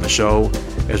segments on the show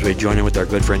as we join in with our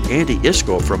good friend Andy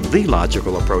Iskoe from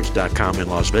TheLogicalApproach.com in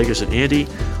Las Vegas. And Andy,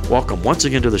 welcome once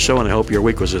again to the show, and I hope your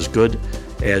week was as good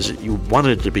as you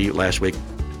wanted it to be last week.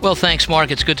 Well, thanks,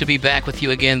 Mark. It's good to be back with you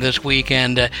again this week,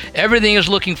 and everything is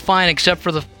looking fine except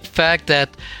for the fact that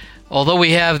although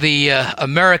we have the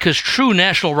America's true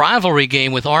national rivalry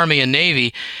game with Army and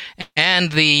Navy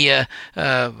and the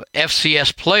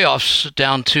FCS playoffs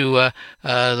down to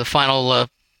the final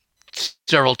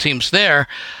several teams there,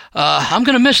 I'm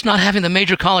going to miss not having the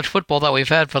major college football that we've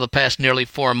had for the past nearly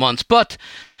 4 months. But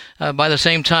by the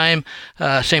same token,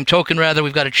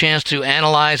 we've got a chance to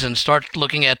analyze and start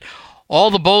looking at all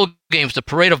the bowl games, the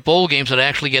parade of bowl games that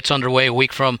actually gets underway a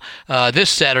week from this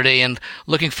Saturday, and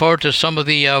looking forward to some of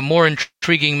the more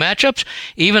intriguing matchups.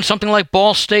 Even something like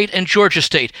Ball State and Georgia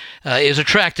State is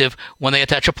attractive when they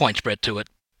attach a point spread to it.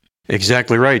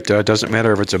 Exactly right. It doesn't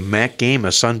matter if it's a MAC game,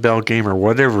 a Sun Belt game, or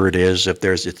whatever it is. If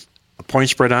there's a point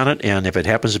spread on it, and if it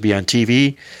happens to be on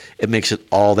TV, it makes it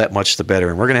all that much the better.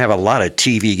 And we're going to have a lot of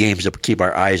TV games to keep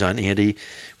our eyes on, Andy,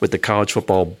 with the college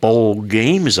football bowl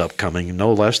games upcoming.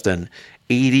 No less than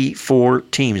 84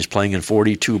 teams playing in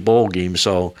 42 bowl games.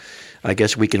 So I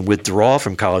guess we can withdraw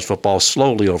from college football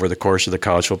slowly over the course of the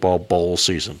college football bowl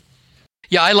season.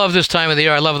 Yeah, I love this time of the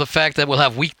year. I love the fact that we'll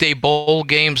have weekday bowl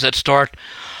games that start,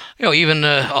 even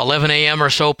 11 a.m.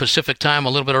 or so Pacific time, a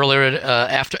little bit earlier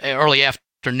early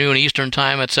afternoon Eastern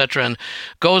time, etc., and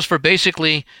goes for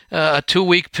basically a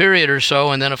 2-week period or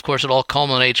so, and then of course it all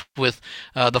culminates with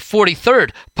the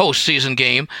 43rd postseason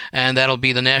game, and that'll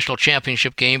be the national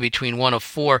championship game between one of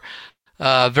four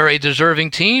very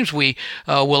deserving teams. We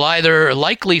will either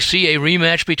likely see a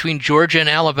rematch between Georgia and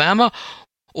Alabama,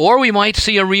 or we might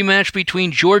see a rematch between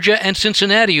Georgia and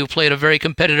Cincinnati, who played a very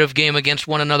competitive game against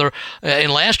one another in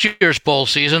last year's bowl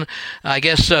season. I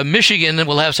guess Michigan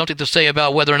will have something to say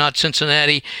about whether or not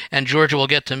Cincinnati and Georgia will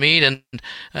get to meet. And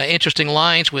interesting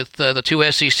lines with the two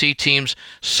SEC teams,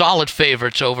 solid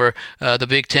favorites over the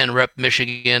Big Ten rep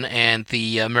Michigan and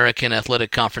the American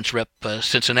Athletic Conference rep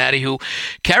Cincinnati, who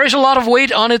carries a lot of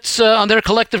weight on on their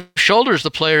collective shoulders, the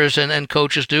players and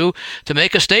coaches do, to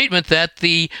make a statement that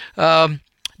the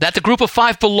group of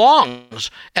five belongs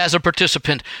as a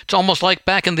participant. It's almost like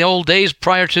back in the old days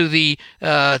prior to the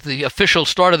official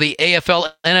start of the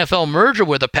AFL-NFL merger,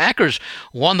 where the Packers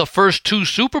won the first 2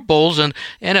 Super Bowls, and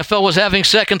NFL was having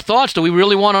second thoughts. Do we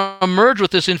really want to merge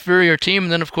with this inferior team?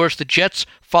 And then, of course, the Jets,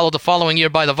 followed the following year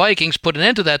by the Vikings, put an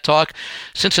end to that talk.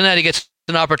 Cincinnati gets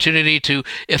an opportunity to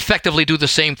effectively do the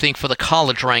same thing for the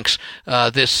college ranks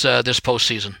this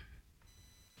postseason.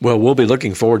 Well, we'll be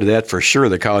looking forward to that for sure,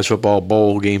 the college football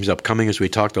bowl games upcoming, as we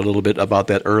talked a little bit about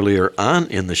that earlier on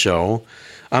in the show.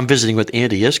 I'm visiting with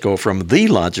Andy Iskoe from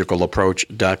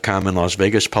TheLogicalApproach.com in Las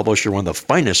Vegas, publisher, one of the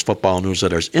finest football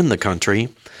newsletters in the country.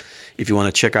 If you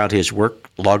want to check out his work,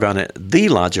 log on at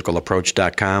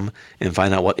TheLogicalApproach.com and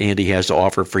find out what Andy has to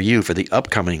offer for you for the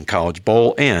upcoming college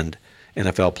bowl and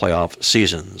NFL playoff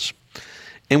seasons.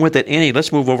 And with that, Andy,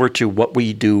 let's move over to what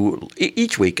we do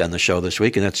each week on the show this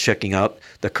week, and that's checking out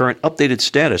the current updated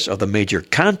status of the major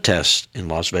contests in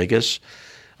Las Vegas.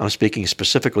 I'm speaking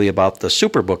specifically about the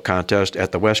Superbook contest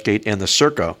at the Westgate and the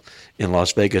Circa in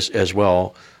Las Vegas as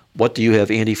well. What do you have,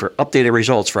 Andy, for updated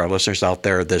results for our listeners out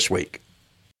there this week?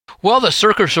 Well, the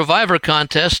Circa Survivor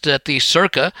contest at the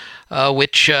Circa,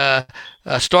 which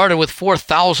started with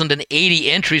 4,080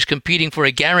 entries competing for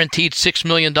a guaranteed $6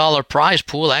 million prize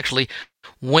pool, actually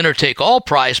winner-take-all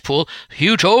prize pool,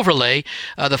 huge overlay.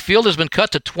 The field has been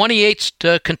cut to 28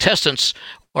 contestants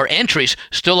or entries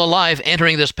still alive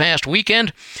entering this past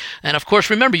weekend. And of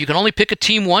course, remember, you can only pick a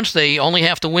team once. They only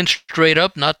have to win straight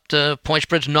up, not point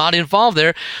spreads not involved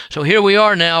there. So here we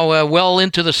are now well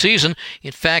into the season.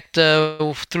 In fact,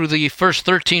 through the first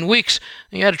 13 weeks,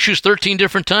 you had to choose 13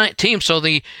 different teams. So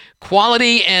the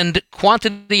quality and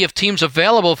quantity of teams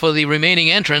available for the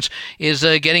remaining entrants is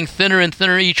getting thinner and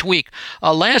thinner each week.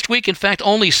 Last week, in fact,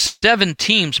 only 7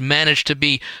 teams managed to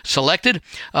be selected.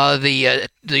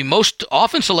 The most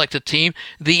often selected team,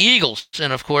 the Eagles,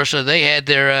 and of course they had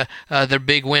their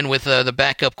big win with the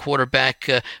backup quarterback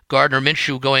Gardner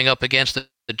Minshew going up against the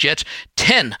Jets.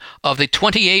 10 of the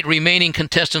 28 remaining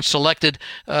contestants selected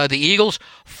the Eagles.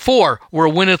 4 were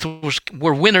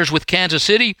winners with Kansas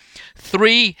City.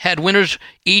 3 had winners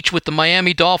each with the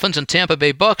Miami Dolphins and Tampa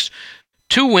Bay Bucks.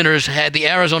 2 winners had the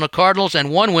Arizona Cardinals,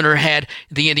 and 1 winner had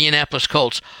the Indianapolis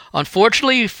Colts.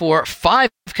 Unfortunately for 5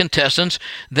 contestants,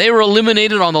 they were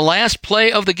eliminated on the last play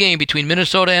of the game between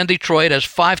Minnesota and Detroit, as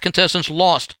 5 contestants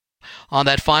lost on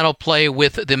that final play,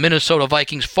 with the Minnesota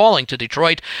Vikings falling to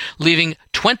Detroit, leaving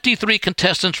 23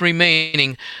 contestants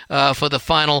remaining for the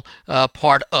final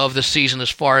part of the season as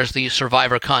far as the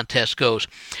Survivor contest goes.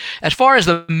 As far as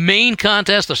the main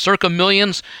contest, the Circa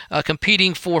Millions,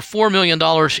 competing for $4 million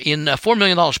 $4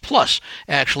 million plus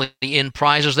actually in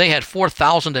prizes. They had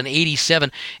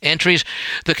 4,087 entries.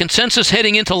 The consensus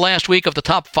heading into last week of the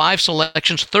top 5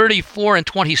 selections, 34 and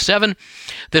 27.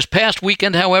 This past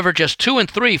weekend, however, just 2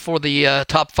 and 3 for the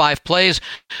top 5 plays.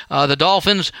 The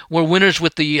Dolphins were winners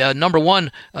with the number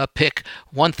 1 pick.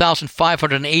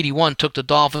 1,581 took the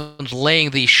Dolphins,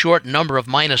 laying the short number of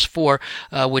 -4,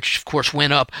 which of course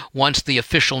went up once the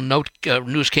official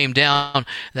news came down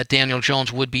that Daniel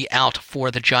Jones would be out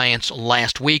for the Giants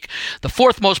last week. The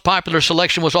 4th most popular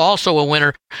selection was also a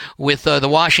winner, with the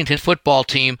Washington football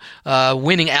team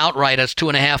winning outright as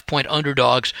 2.5-point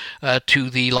underdogs to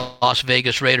the Las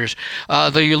Vegas Raiders.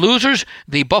 The losers,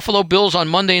 the Buffalo Bills on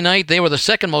Monday night, they were the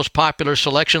 2nd most popular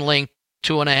selection, laying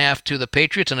 2.5 to the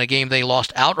Patriots in a game they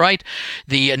lost outright.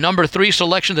 The number 3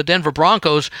 selection, the Denver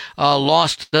Broncos,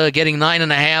 lost getting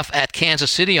 9.5 at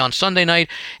Kansas City on Sunday night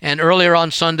and earlier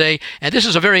on Sunday. And this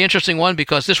is a very interesting one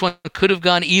because this one could have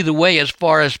gone either way as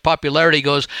far as popularity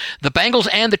goes. The Bengals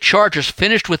and the Chargers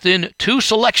finished within 2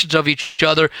 selections of each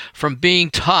other from being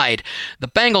tied. The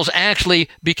Bengals actually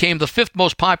became the 5th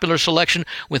most popular selection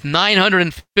with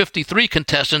 953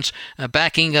 contestants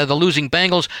backing the losing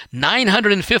Bengals.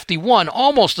 951,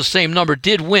 almost the same number,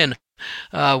 did win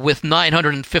with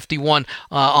 951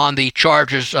 on the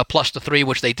Chargers plus the 3,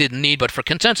 which they didn't need. But for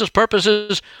consensus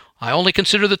purposes, I only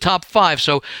consider the top 5.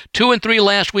 So 2-3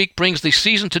 last week brings the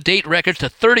season-to-date record to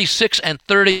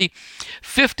 36-30,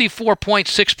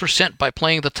 54.6% by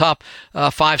playing the top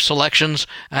 5 selections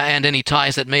and any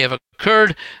ties that may have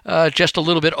occurred, just a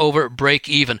little bit over break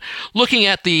even. Looking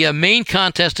at the main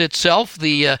contest itself,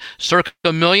 the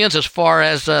Circa Millions, as far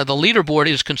as the leaderboard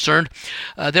is concerned,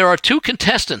 there are 2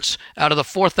 contestants out of the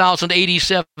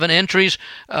 4,087 entries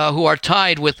who are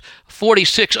tied with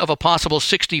 46 of a possible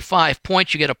 65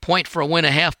 points. You get a point for a win,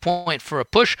 a half point for a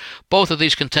push. Both of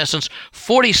these contestants,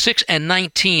 46 and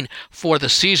 19 for the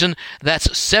season. That's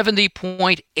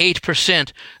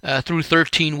 70.8% through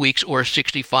 13 weeks or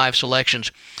 65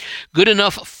 selections. Good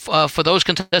enough for those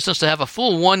contestants to have a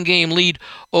full 1-game lead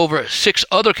over 6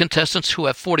 other contestants who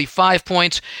have 45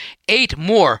 points, 8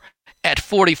 more at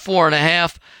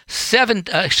 44.5,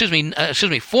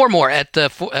 4 more at 2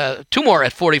 more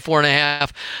at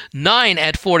 44.5, 9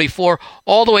 at 44,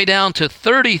 all the way down to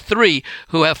 33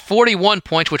 who have 41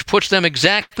 points, which puts them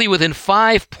exactly within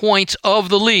 5 points of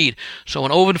the lead. So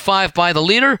an 0-5 by the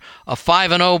leader, a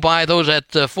 5-0 by those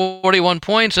at 41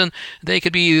 points, and they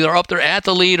could be either up there at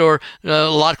the lead or a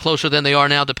lot closer than they are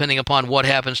now, depending upon what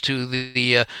happens to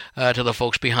the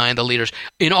folks behind the leaders.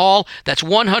 In all, that's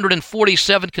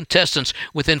 147 contestants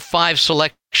within 5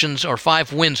 selections or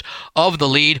 5 wins of the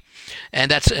lead,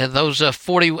 and that's those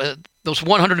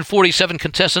 147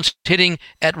 contestants hitting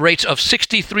at rates of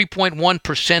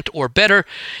 63.1% or better.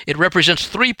 It represents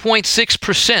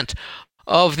 3.6%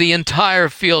 of the entire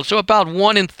field, so about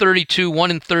 1 in 32, 1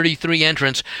 in 33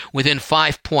 entrants within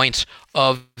 5 points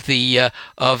of the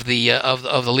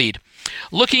lead.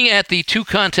 Looking at the 2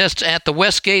 contests at the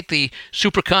Westgate, the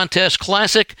Super Contest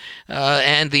Classic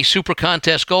and the Super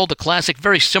Contest Gold. The Classic,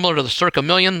 very similar to the Circa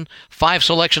Million, 5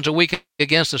 selections a week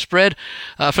against the spread.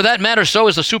 For that matter, so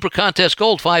is the Super Contest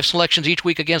Gold, 5 selections each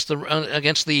week against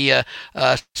the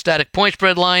static point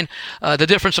spread line. The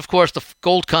difference, of course, the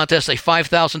Gold Contest, a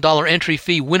 $5,000 entry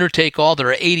fee, winner take all. There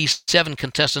are 87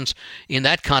 contestants in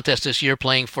that contest this year,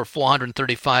 playing for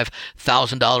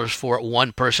 $435,000 for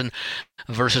one person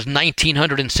versus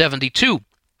 1,972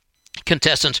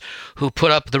 contestants who put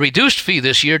up the reduced fee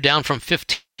this year, down from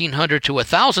 $1,500 to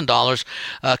 $1,000,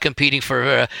 competing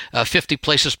for 50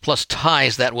 places plus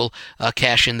ties that will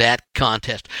cash in that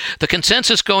contest. The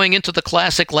consensus going into the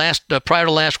Classic prior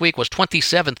to last week was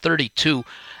 27-32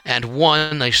 and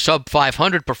 1, a sub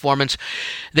 500 performance.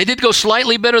 They did go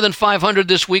slightly better than 500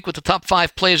 this week, with the top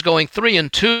 5 plays going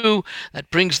 3-2. That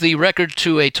brings the record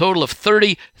to a total of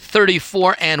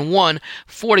 30-34 and 1,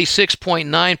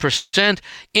 46.9%.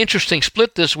 Interesting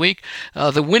split this week.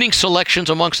 The winning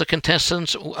selections amongst the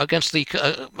contestants amongst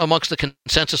the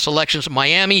consensus selections: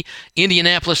 Miami,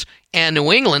 Indianapolis, and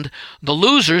New England. The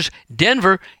losers,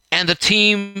 Denver, and the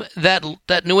team that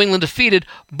New England defeated,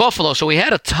 Buffalo. So we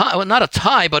had a tie, well, not a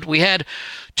tie, but we had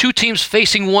 2 teams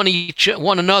facing one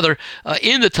another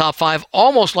in the top 5,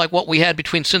 almost like what we had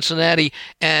between Cincinnati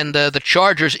and the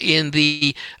Chargers in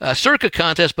the Circa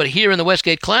contest. But here in the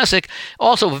Westgate Classic,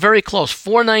 also very close,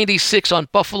 496 on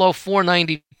Buffalo,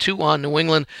 492 on New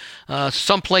England.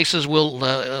 Some places will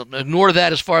ignore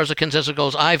that as far as the consensus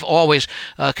goes. I've always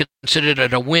considered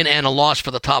it a win and a loss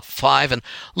for the top 5, and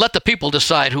let the people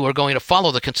decide who are going to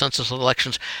follow the consensus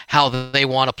elections how they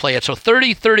want to play it. So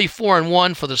 30-34 and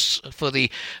 1 for the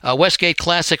Westgate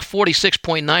Classic,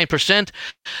 46.9%.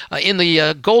 In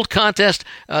the Gold Contest,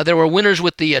 there were winners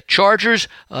with the Chargers,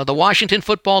 the Washington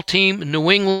Football Team,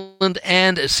 New England,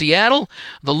 and Seattle.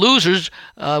 The losers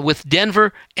with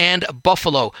Denver and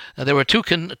Buffalo. There were two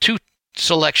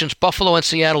selections. Buffalo and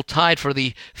Seattle tied for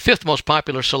the 5th most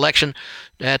popular selection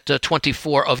at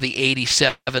 24 of the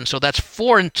 87. So that's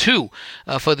 4-2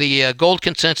 for the Gold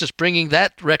Consensus, bringing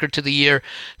that record to the year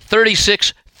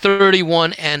 36,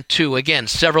 31 and 2. Again,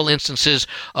 several instances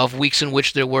of weeks in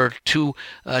which there were 2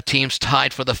 teams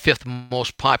tied for the 5th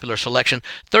most popular selection.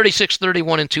 36,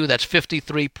 31 and 2. That's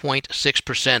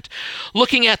 53.6%.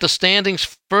 Looking at the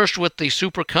standings first with the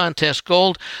Super Contest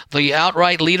Gold. The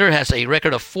outright leader has a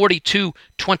record of 42,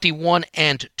 21,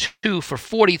 and 2 for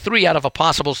 43 out of a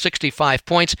possible 65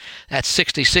 points. That's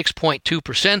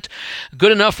 66.2%.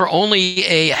 Good enough for only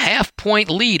a half-point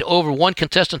lead over one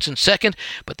contestant in second,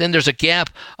 but then there's a gap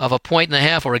of a point and a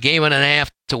half or a game and a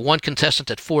half to one contestant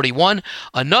at 41.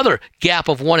 Another gap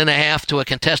of 1.5 to a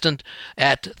contestant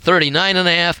at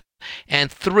 39.5. And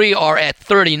 3 are at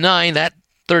 39. That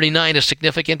 39 is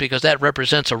significant because that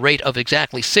represents a rate of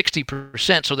exactly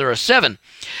 60%. So there are 7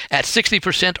 at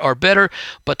 60% or better,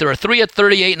 but there are 3 at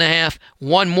 38.5,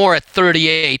 1 more at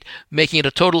 38, making it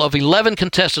a total of 11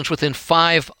 contestants within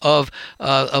 5 of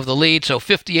the lead. So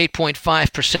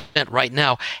 58.5% right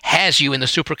now has you in the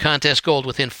Super Contest Gold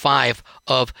within 5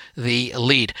 of the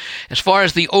lead. As far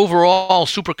as the overall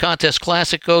Super Contest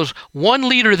Classic goes, one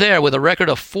leader there with a record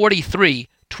of 43,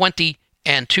 20,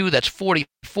 and 2. That's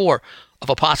 44 of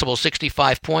a possible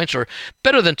 65 points, or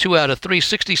better than 2 out of 3,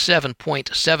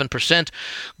 67.7%.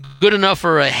 Good enough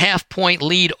for a half-point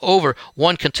lead over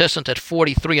one contestant at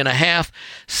 43.5.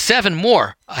 7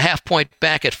 more, a half-point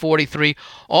back at 43,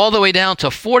 all the way down to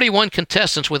 41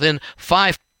 contestants within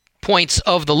 5 points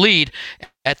of the lead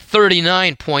at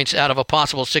 39 points out of a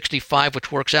possible 65,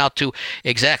 which works out to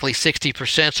exactly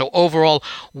 60%. So overall,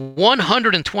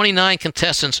 129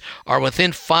 contestants are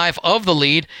within 5 of the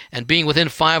lead, and being within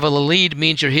 5 of the lead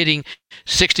means you're hitting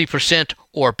 60%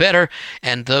 or better,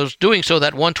 and those doing so,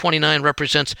 that 129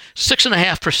 represents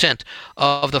 6.5%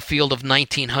 of the field of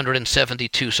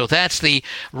 1,972. So that's the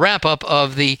wrap-up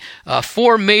of the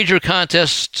 4 major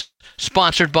contests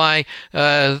sponsored by 2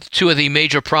 of the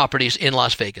major properties in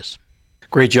Las Vegas.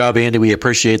 Great job, Andy. We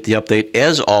appreciate the update.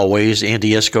 As always,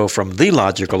 Andy Iskoe from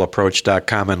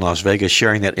TheLogicalApproach.com in Las Vegas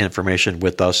sharing that information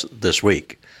with us this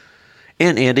week.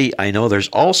 And Andy, I know there's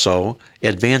also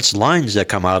advanced lines that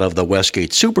come out of the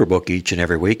Westgate Superbook each and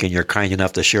every week, and you're kind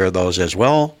enough to share those as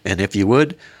well. And if you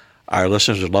would, our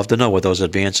listeners would love to know what those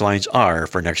advanced lines are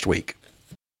for next week.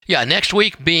 Yeah, next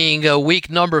week being week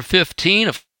number 15,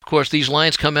 of course, these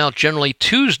lines come out generally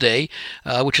Tuesday,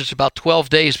 which is about 12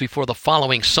 days before the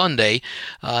following Sunday.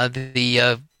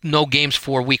 No games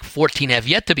for Week 14 have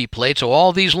yet to be played, so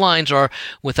all these lines are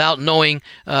without knowing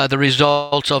the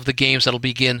results of the games that will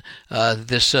begin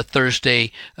this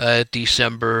Thursday,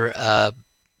 December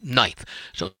 9th.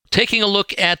 So taking a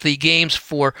look at the games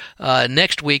for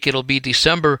next week, it'll be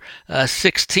December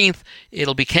 16th.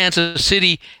 It'll be Kansas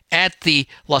City at the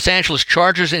Los Angeles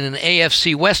Chargers in an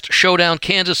AFC West showdown.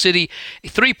 Kansas City, a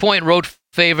 3-point road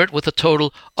favorite with a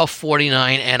total of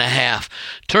 49.5.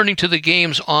 Turning to the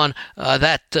games on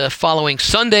that following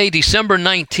Sunday, December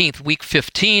 19th, Week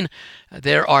 15,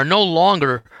 there are no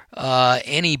longer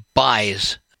any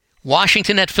byes.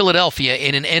 Washington at Philadelphia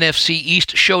in an NFC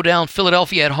East showdown.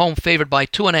 Philadelphia at home favored by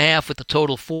 2.5 with the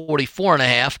total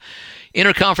 44.5.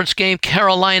 Interconference game,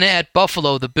 Carolina at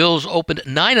Buffalo. The Bills opened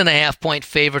 9.5-point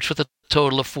favorites with a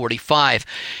total of 45.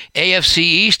 AFC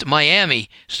East, Miami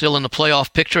still in the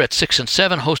playoff picture at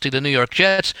 6-7, hosting the New York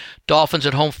Jets. Dolphins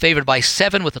at home favored by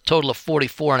 7 with a total of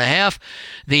 44.5.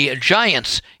 The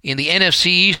Giants in the NFC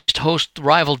East host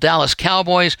rival Dallas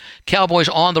Cowboys. Cowboys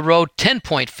on the road,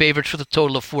 10-point favorites with a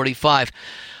total of 45.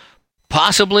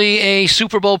 Possibly a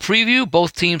Super Bowl preview.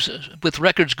 Both teams with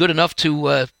records good enough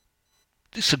to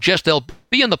suggest they'll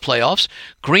be in the playoffs.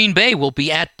 Green Bay will be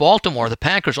at Baltimore. The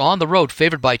Packers on the road,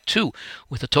 favored by 2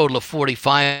 with a total of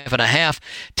 45.5.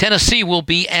 Tennessee will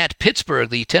be at Pittsburgh.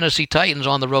 The Tennessee Titans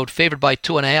on the road, favored by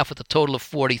 2.5 with a total of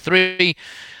 43.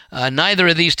 Neither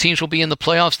of these teams will be in the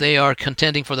playoffs. They are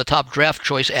contending for the top draft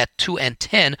choice at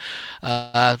 2-10,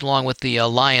 along with the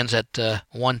Lions at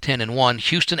 1-10-1.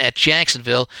 Houston at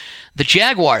Jacksonville. The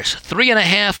Jaguars,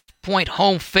 3.5-point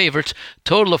home favorites,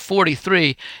 total of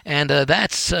 43, and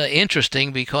that's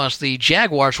interesting because the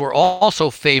Jaguars were also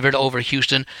favored over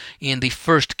Houston in the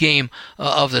first game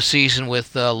of the season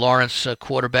with Lawrence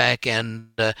quarterback and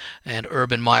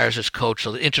Urban Myers as coach.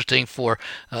 So interesting for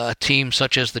a team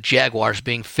such as the Jaguars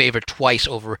being favored twice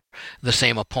over the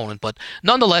same opponent. But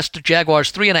nonetheless, the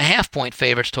Jaguars 3.5-point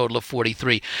favorites, total of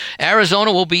 43.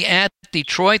 Arizona will be at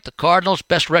Detroit. The Cardinals,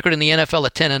 best record in the NFL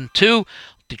at 10-2.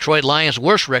 Detroit Lions,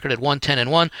 worst record at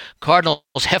 1-10-1. Cardinals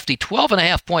hefty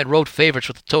 12.5-point road favorites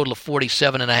with a total of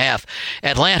 47.5.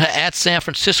 Atlanta at San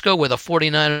Francisco, where the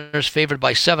 49ers favored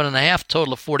by 7.5,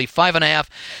 total of 45.5.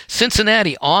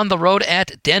 Cincinnati on the road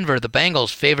at Denver. The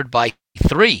Bengals favored by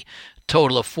 3,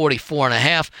 total of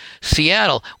 44.5.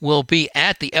 Seattle will be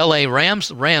at the L.A. Rams.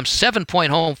 The Rams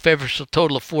 7-point home favorites, a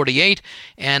total of 48.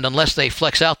 And unless they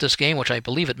flex out this game, which I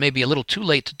believe it may be a little too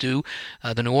late to do,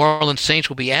 the New Orleans Saints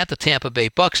will be at the Tampa Bay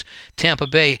Bucks. Tampa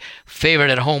Bay favored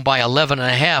at home by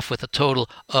 11.5 with a total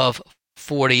of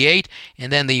 48.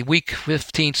 And then the Week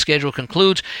 15 schedule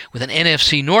concludes with an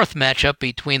NFC North matchup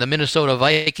between the Minnesota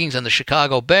Vikings and the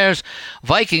Chicago Bears.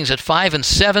 Vikings at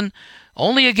 5-7.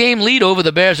 Only a game lead over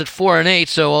the Bears at 4-8,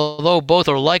 so although both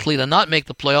are likely to not make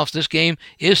the playoffs, this game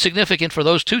is significant for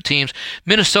those two teams.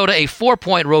 Minnesota a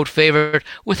 4-point road favorite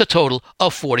with a total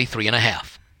of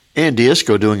 43.5. Andy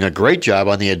Iskoe doing a great job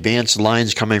on the advanced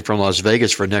lines coming from Las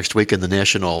Vegas for next week in the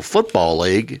National Football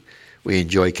League. We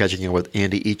enjoy catching up with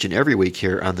Andy each and every week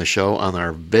here on the show on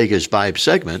our Vegas Vibe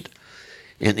segment.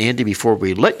 And Andy, before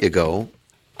we let you go,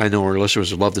 I know our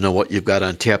listeners would love to know what you've got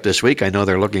on tap this week. I know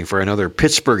they're looking for another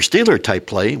Pittsburgh Steelers-type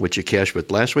play, which you cashed with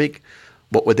last week.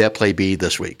 What would that play be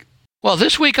this week? Well,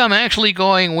 this week I'm actually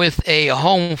going with a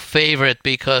home favorite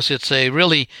because it's a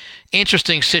really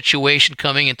interesting situation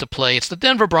coming into play. It's the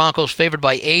Denver Broncos favored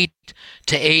by 8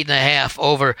 to 8.5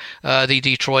 over the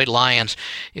Detroit Lions.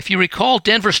 If you recall,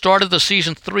 Denver started the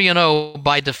season 3-0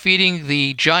 by defeating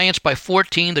the Giants by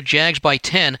 14, the Jags by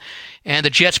 10, and the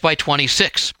Jets by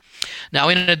 26. Now,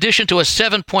 in addition to a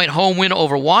 7-point home win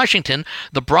over Washington,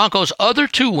 the Broncos' other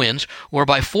two wins were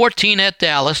by 14 at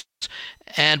Dallas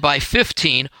and by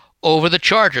 15 over the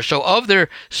Chargers. So of their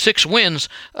 6 wins,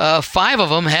 5 of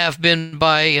them have been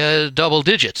by double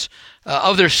digits.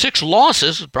 Of their 6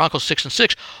 losses, Broncos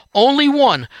 6-6, only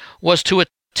one was to a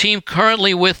team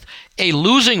currently with a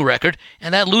losing record,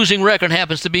 and that losing record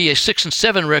happens to be a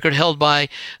 6-7 record held by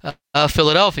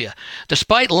Philadelphia.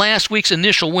 Despite last week's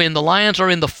initial win, the Lions are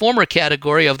in the former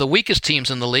category of the weakest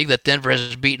teams in the league that Denver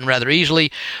has beaten rather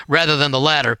easily, rather than the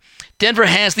latter. Denver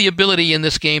has the ability in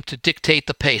this game to dictate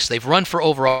the pace. They've run for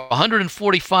over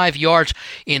 145 yards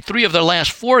in 3 of their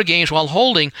last 4 games while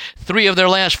holding 3 of their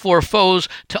last 4 foes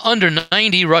to under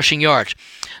 90 rushing yards.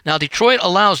 Now, Detroit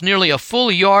allows nearly a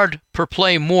full yard per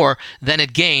play more than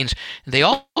it gains. They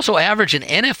also average an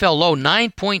NFL low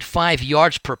 9.5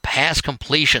 yards per pass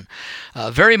completion.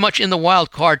 Very much in the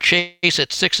wild card chase at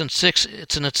 6-6.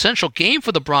 It's an essential game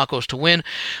for the Broncos to win,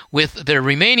 with their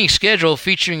remaining schedule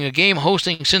featuring a game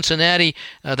hosting Cincinnati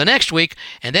the next week,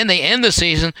 and then they end the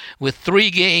season with 3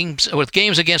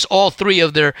 games against all 3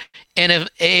 of their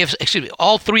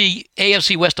all 3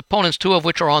 AFC West opponents, 2 of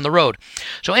which are on the road.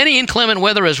 So any inclement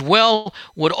weather as well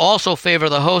would also favor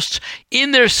the hosts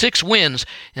in their 6 wins.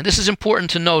 And this is important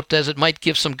to note, as it might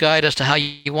give some guide as to how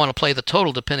you want to play the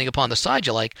total depending upon the side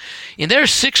you like. In their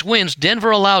 6 wins,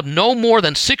 Denver allowed no more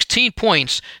than 16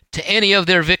 points to any of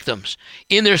their victims.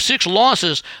 In their 6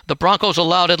 losses, the Broncos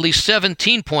allowed at least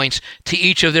 17 points to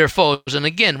each of their foes. And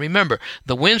again, remember,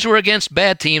 the wins were against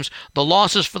bad teams. The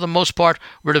losses, for the most part,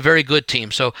 were to very good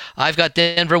teams. So I've got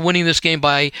Denver winning this game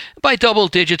by double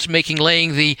digits,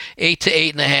 laying the 8 to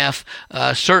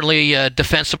 8.5 certainly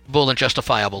defensible and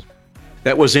justifiable.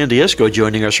 That was Andy Iskoe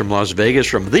joining us from Las Vegas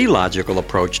from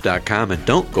TheLogicalApproach.com. And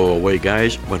don't go away,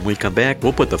 guys. When we come back,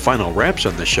 we'll put the final wraps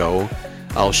on the show.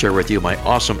 I'll share with you my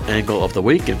awesome angle of the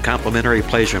week and complimentary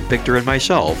plays from Victor and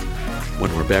myself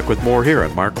when we're back with more here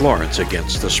on Mark Lawrence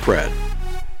Against the Spread.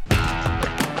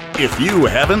 If you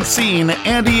haven't seen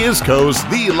Andy Iskoe's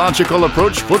The Logical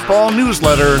Approach football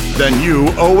newsletter, then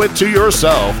you owe it to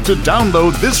yourself to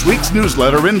download this week's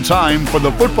newsletter in time for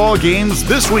the football games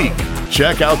this week.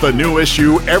 Check out the new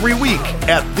issue every week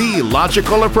at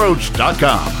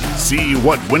TheLogicalApproach.com. See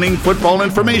what winning football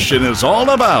information is all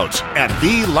about at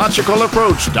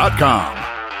TheLogicalApproach.com.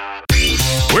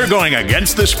 We're going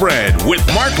against the spread with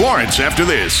Mark Lawrence after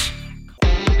this.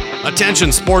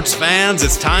 Attention sports fans,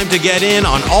 it's time to get in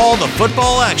on all the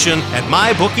football action at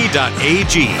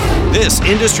MyBookie.ag. This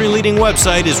industry-leading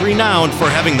website is renowned for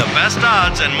having the best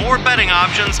odds and more betting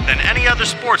options than any other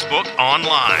sportsbook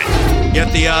online.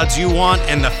 Get the odds you want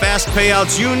and the fast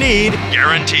payouts you need,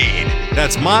 guaranteed.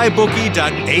 That's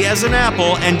MyBookie.a as in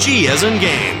Apple and G as in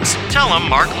games. Tell them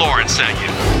Mark Lawrence sent you.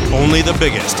 Only the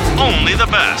biggest, only the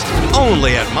best,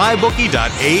 only at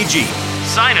MyBookie.ag.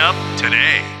 Sign up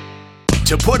today.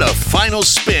 To put a final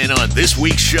spin on this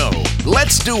week's show,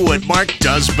 let's do what Mark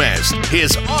does best,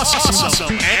 his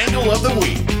awesome angle of the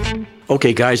week.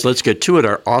 Okay, guys, let's get to it.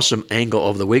 Our awesome angle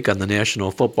of the week on the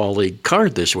National Football League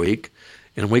card this week,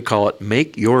 and we call it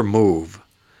Make Your Move.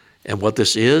 And what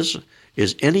this is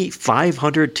any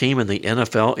 500 team in the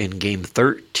NFL in Game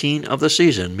 13 of the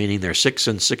season, meaning they're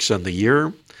 6-6 on the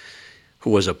year, who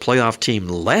was a playoff team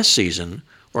last season,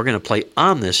 are going to play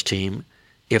on this team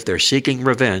if they're seeking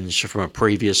revenge from a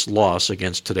previous loss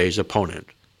against today's opponent.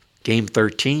 Game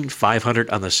 13, 500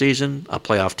 on the season, a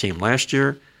playoff team last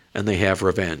year, and they have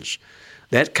revenge.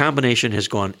 That combination has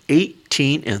gone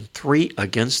 18-3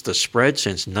 against the spread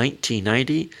since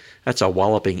 1990. That's a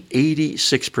walloping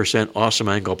 86% awesome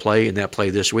angle play, and that play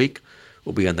this week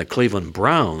will be on the Cleveland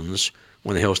Browns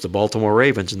when they host the Baltimore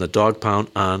Ravens in the Dog Pound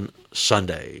on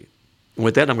Sunday. And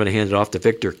with that, I'm going to hand it off to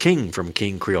Victor King from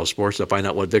King Creole Sports to find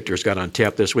out what Victor's got on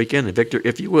tap this weekend. And Victor,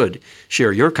 if you would,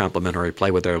 share your complimentary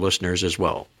play with our listeners as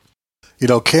well.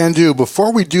 Can do.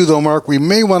 Before we do, though, Mark, we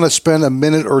may want to spend a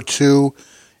minute or two.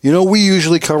 We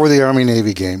usually cover the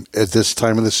Army-Navy game at this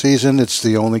time of the season. It's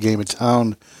the only game in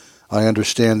town. I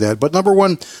understand that. But number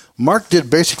one, Mark did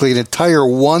basically an entire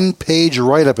one-page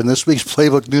write-up in this week's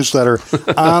Playbook newsletter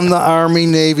on the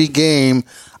Army-Navy game.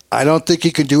 I don't think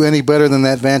you could do any better than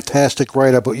that fantastic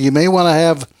write-up. But you may want to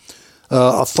have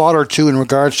a thought or two in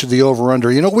regards to the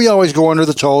over-under. We always go under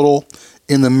the total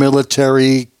in the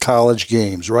military college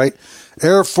games, right?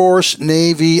 Air Force,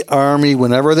 Navy, Army,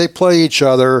 whenever they play each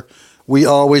other, we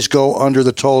always go under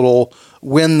the total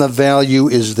when the value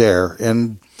is there.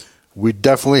 And we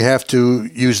definitely have to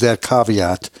use that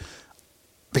caveat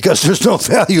because there's no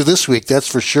value this week, that's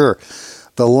for sure.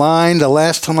 The line, the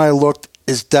last time I looked,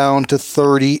 is down to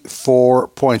 34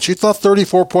 points. You thought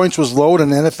 34 points was low in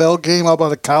an NFL game? How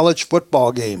about a college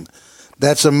football game?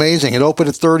 That's amazing. It opened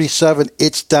at 37.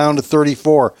 It's down to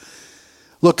 34.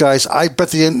 Look, guys, I bet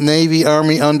the Navy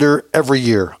Army under every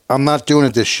year. I'm not doing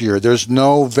it this year. There's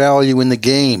no value in the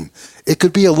game. It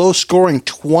could be a low-scoring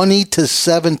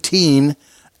 20-17,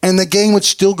 and the game would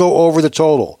still go over the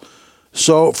total.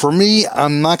 So for me,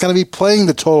 I'm not going to be playing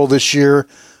the total this year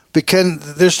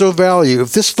because there's no value.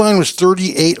 If this line was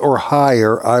 38 or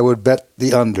higher, I would bet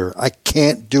the under. I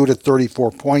can't do it at 34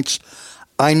 points.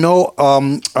 I know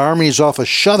Army's off a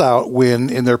shutout win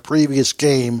in their previous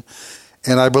game,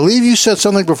 and I believe you said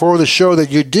something before the show that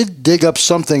you did dig up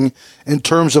something in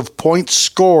terms of points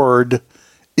scored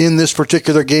in this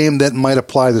particular game that might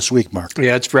apply this week, Mark.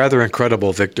 Yeah, it's rather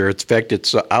incredible, Victor. In fact,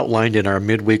 it's outlined in our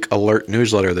midweek alert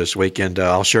newsletter this week, and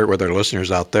I'll share it with our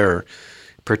listeners out there. It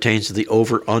pertains to the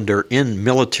over-under in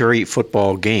military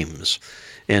football games.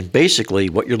 And basically,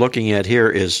 what you're looking at here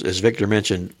is, as Victor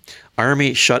mentioned,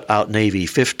 Army shut out Navy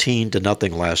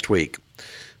 15-0 last week.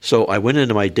 So I went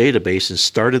into my database and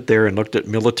started there and looked at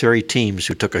military teams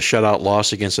who took a shutout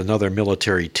loss against another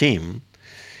military team.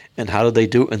 And how did they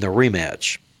do in the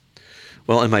rematch?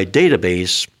 Well, in my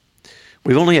database,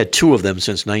 we've only had two of them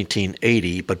since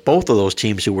 1980, but both of those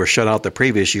teams who were shut out the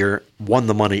previous year won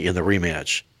the money in the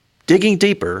rematch. Digging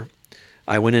deeper,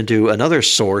 I went into another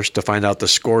source to find out the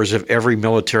scores of every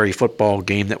military football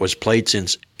game that was played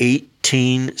since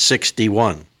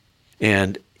 1861.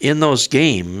 And in those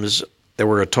games, there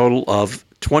were a total of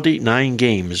 29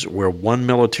 games where one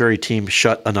military team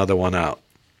shut another one out.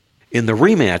 In the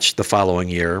rematch the following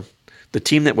year, the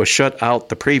team that was shut out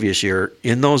the previous year,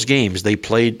 in those games, they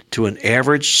played to an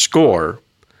average score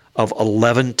of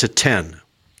 11-10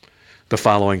 the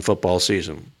following football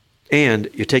season. And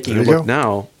you're taking a look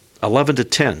now,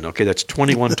 11-10. Okay, that's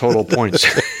 21 total points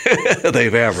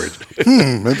they've averaged.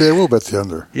 Maybe I will bet the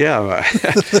under. Yeah.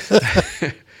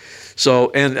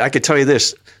 So, and I could tell you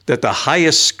this, that the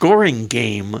highest scoring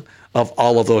game of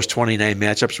all of those 29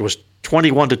 matchups was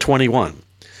 21-21.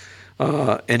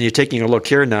 And you're taking a look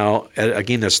here now at a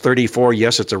game that's 34.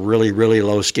 Yes, it's a really, really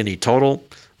low, skinny total.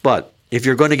 But if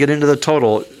you're going to get into the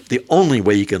total, the only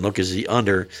way you can look is the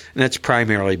under. And that's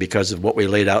primarily because of what we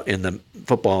laid out in the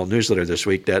football newsletter this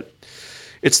week, that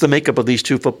it's the makeup of these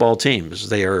two football teams.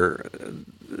 They're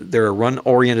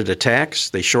run-oriented attacks.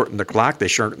 They shorten the clock. They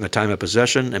shorten the time of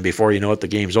possession. And before you know it, the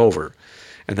game's over.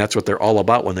 And that's what they're all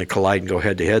about when they collide and go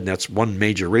head-to-head. And that's one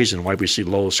major reason why we see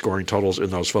low scoring totals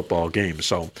in those football games.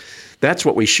 So that's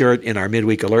what we shared in our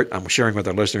midweek alert. I'm sharing with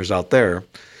our listeners out there.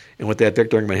 And with that,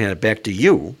 Victor, I'm going to hand it back to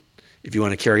you if you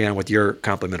want to carry on with your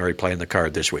complimentary play in the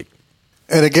card this week.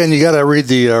 And again, you got to read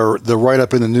the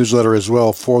write-up in the newsletter as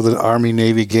well for the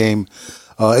Army-Navy game.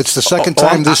 It's the second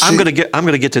time this season. I'm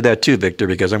going to get to that too, Victor,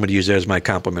 because I'm going to use that as my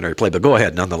complimentary play. But go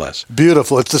ahead, nonetheless.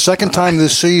 Beautiful. It's the second time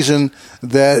this season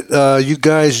that you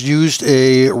guys used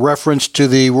a reference to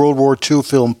the World War II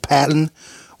film Patton,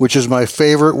 which is my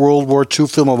favorite World War II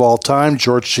film of all time.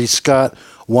 George C. Scott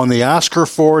won the Oscar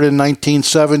for it in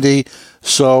 1970.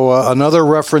 So another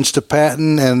reference to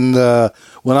Patton, and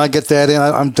when I get that in,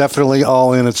 I'm definitely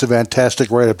all in. It's a fantastic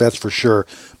write-up, that's for sure.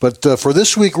 But for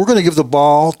this week, we're going to give the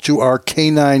ball to our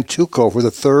K9 Tuco for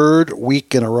the third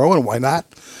week in a row, and why not?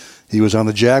 He was on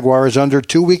the Jaguars under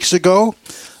 2 weeks ago.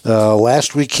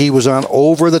 Last week he was on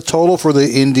over the total for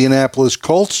the Indianapolis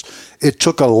Colts. It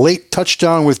took a late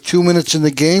touchdown with 2 minutes in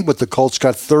the game, but the Colts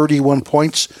got 31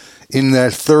 points in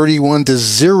that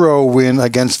 31-0 win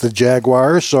against the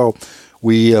Jaguars. So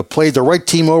we played the right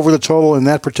team over the total in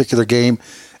that particular game.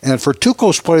 And for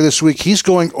Tuco's play this week, he's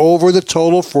going over the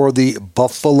total for the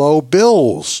Buffalo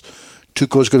Bills.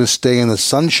 Tuco's going to stay in the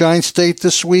Sunshine State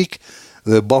this week.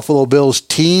 The Buffalo Bills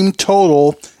team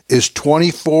total is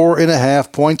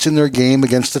 24.5 points in their game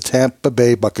against the Tampa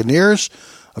Bay Buccaneers.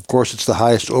 Of course, it's the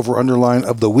highest over-under line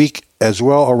of the week as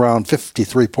well, around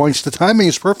 53 points. The timing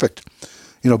is perfect.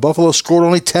 Buffalo scored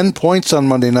only 10 points on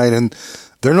Monday night, and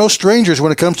they're no strangers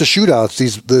when it comes to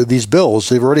shootouts, these Bills.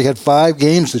 They've already had 5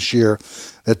 games this year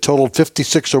that totaled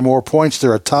 56 or more points.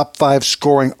 They're a top 5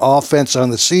 scoring offense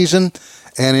on the season,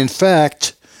 and in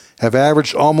fact have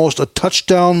averaged almost a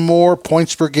touchdown more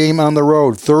points per game on the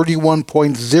road,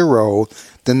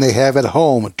 31.0, than they have at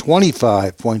home,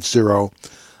 25.0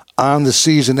 on the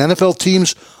season. NFL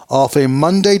teams off a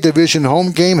Monday division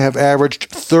home game have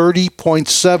averaged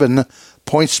 30.7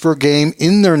 points per game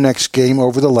in their next game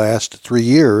over the last 3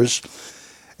 years.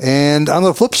 And on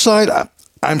the flip side,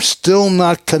 I'm still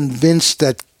not convinced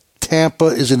that Tampa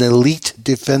is an elite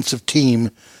defensive team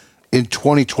in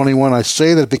 2021. I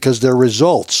say that because their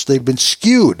results, they've been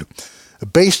skewed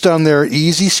based on their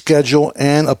easy schedule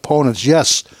and opponents.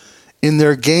 Yes, in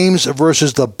their games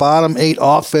versus the bottom 8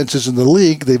 offenses in the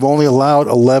league, they've only allowed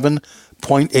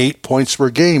 11.8 points per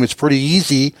game. It's pretty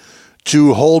easy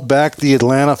to hold back the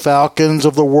Atlanta Falcons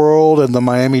of the world and the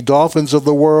Miami Dolphins of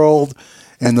the world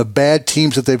and the bad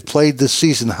teams that they've played this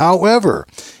season. However,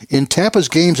 in Tampa's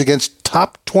games against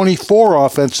top 24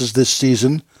 offenses this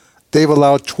season, they've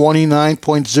allowed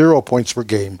 29.0 points per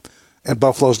game, and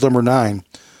Buffalo's number 9.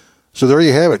 So there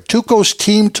you have it. Tuco's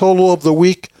team total of the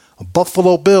week,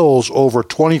 Buffalo Bills over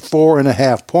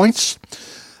 24.5 points.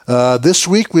 This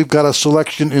week we've got a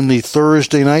selection in the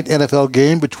Thursday night NFL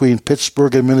game between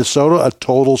Pittsburgh and Minnesota, a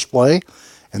totals play,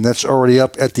 and that's already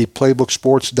up at the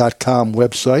PlaybookSports.com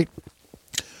website.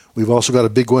 We've also got a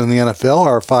big one in the NFL.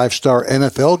 Our 5-star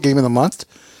NFL game of the month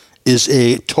is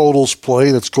a totals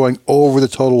play that's going over the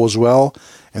total as well,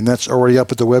 and that's already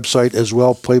up at the website as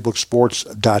well,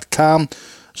 PlaybookSports.com.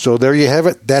 So there you have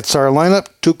it. That's our lineup.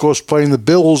 Tuco's playing the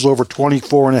Bills over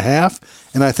 24.5,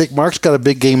 and I think Mark's got a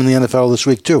big game in the NFL this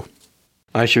week too.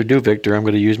 I sure do, Victor. I'm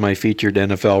going to use my featured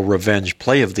NFL Revenge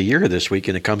Play of the Year this week,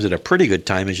 and it comes at a pretty good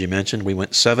time, as you mentioned. We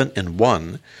went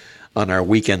 7-1 on our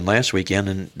weekend last weekend,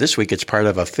 and this week it's part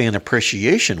of a fan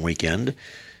appreciation weekend,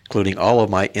 including all of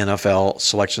my NFL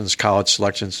selections, college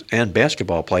selections, and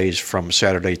basketball plays from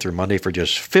Saturday through Monday for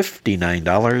just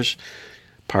 $59.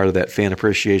 Part of that fan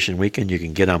appreciation weekend. You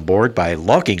can get on board by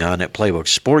logging on at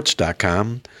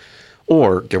PlaybookSports.com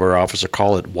or give our office a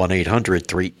call at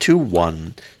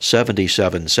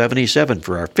 1-800-321-7777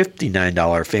 for our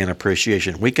 $59 fan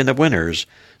appreciation weekend of winners,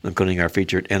 including our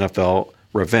featured NFL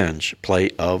Revenge Play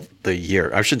of the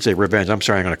Year. I shouldn't say revenge. I'm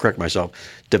sorry, I'm going to correct myself.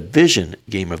 Division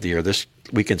Game of the Year. This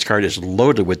weekend's card is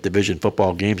loaded with division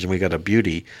football games, and we got a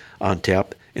beauty on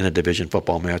tap in a division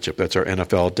football matchup. That's our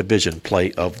NFL Division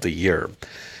Play of the Year.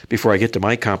 Before I get to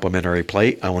my complimentary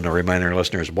play, I want to remind our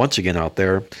listeners once again out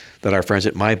there that our friends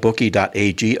at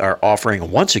MyBookie.ag are offering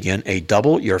once again a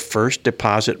double your first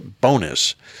deposit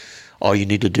bonus. All you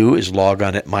need to do is log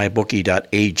on at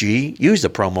MyBookie.ag, use the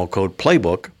promo code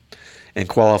PLAYBOOK, and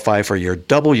qualify for your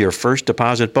double your first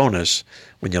deposit bonus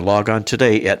when you log on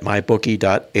today at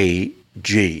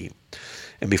mybookie.ag.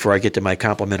 And before I get to my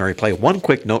complimentary play, one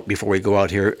quick note before we go out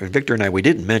here. And Victor and I, we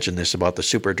didn't mention this about the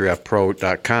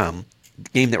SuperDraftPro.com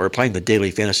game that we're playing, the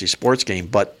daily fantasy sports game,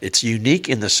 but it's unique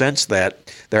in the sense that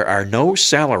there are no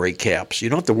salary caps. You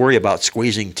don't have to worry about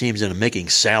squeezing teams into making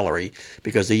salary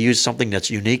because they use something that's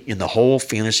unique in the whole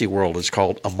fantasy world. It's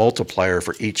called a multiplier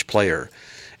for each player,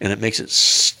 and it makes it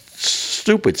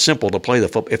stupid simple to play the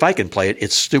football. If I can play it,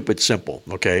 it's stupid simple,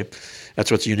 okay? That's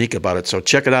what's unique about it. So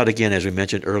check it out again, as we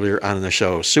mentioned earlier on in the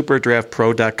show,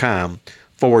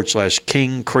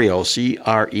 superdraftpro.com/King Creole,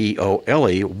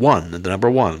 CREOLE 1, the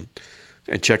number 1.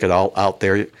 And check it all out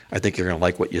there. I think you're going to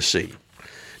like what you see.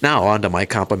 Now, on to my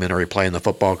complimentary play in the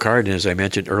football card. And as I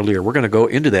mentioned earlier, we're going to go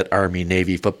into that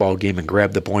Army-Navy football game and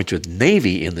grab the points with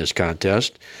Navy in this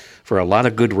contest for a lot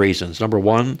of good reasons. Number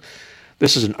one,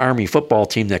 this is an Army football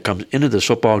team that comes into this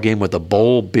football game with a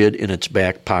bowl bid in its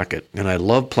back pocket. And I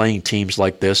love playing teams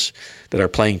like this that are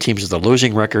playing teams with a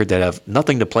losing record that have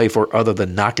nothing to play for other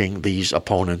than knocking these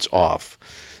opponents off.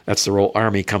 That's the role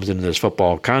Army comes into this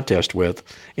football contest with.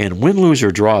 And win, lose,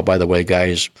 or draw, by the way,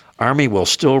 guys, Army will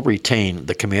still retain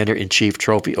the Commander-in-Chief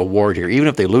Trophy award here. Even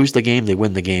if they lose the game, they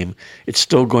win the game, it's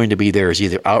still going to be theirs,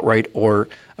 either outright or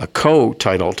a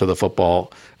co-title to the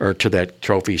football or to that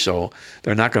trophy. So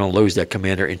they're not going to lose that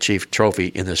Commander-in-Chief Trophy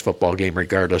in this football game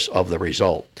regardless of the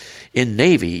result. In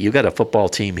Navy, you got a football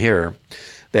team here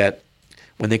that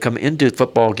when they come into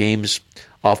football games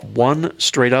off one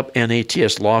straight-up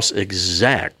NATS loss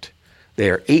exact, they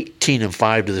are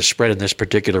 18-5 to the spread in this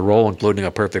particular role, including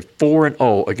a perfect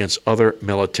 4-0 against other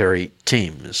military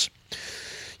teams.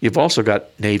 You've also got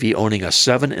Navy owning a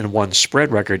 7-1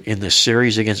 spread record in this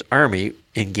series against Army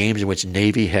in games in which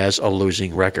Navy has a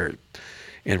losing record.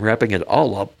 And wrapping it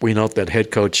all up, we note that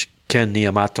head coach Ken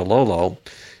Niumatalolo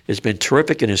has been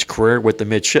terrific in his career with the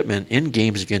midshipmen in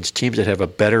games against teams that have a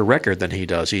better record than he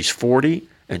does. He's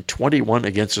 40-21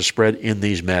 against the spread in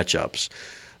these matchups.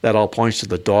 That all points to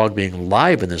the dog being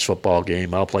live in this football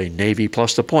game. I'll play Navy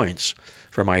plus the points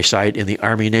for my side in the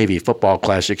Army-Navy Football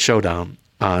Classic Showdown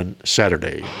on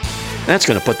Saturday. That's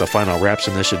going to put the final wraps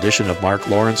in this edition of Mark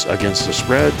Lawrence Against the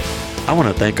Spread. I want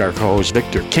to thank our co-host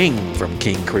Victor King from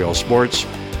King Creole Sports,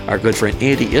 our good friend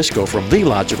Andy Iskoe from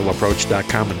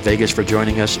TheLogicalApproach.com in Vegas for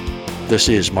joining us. This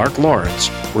is Mark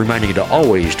Lawrence, reminding you to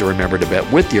always remember to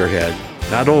bet with your head,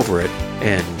 not over it,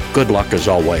 and good luck as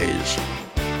always.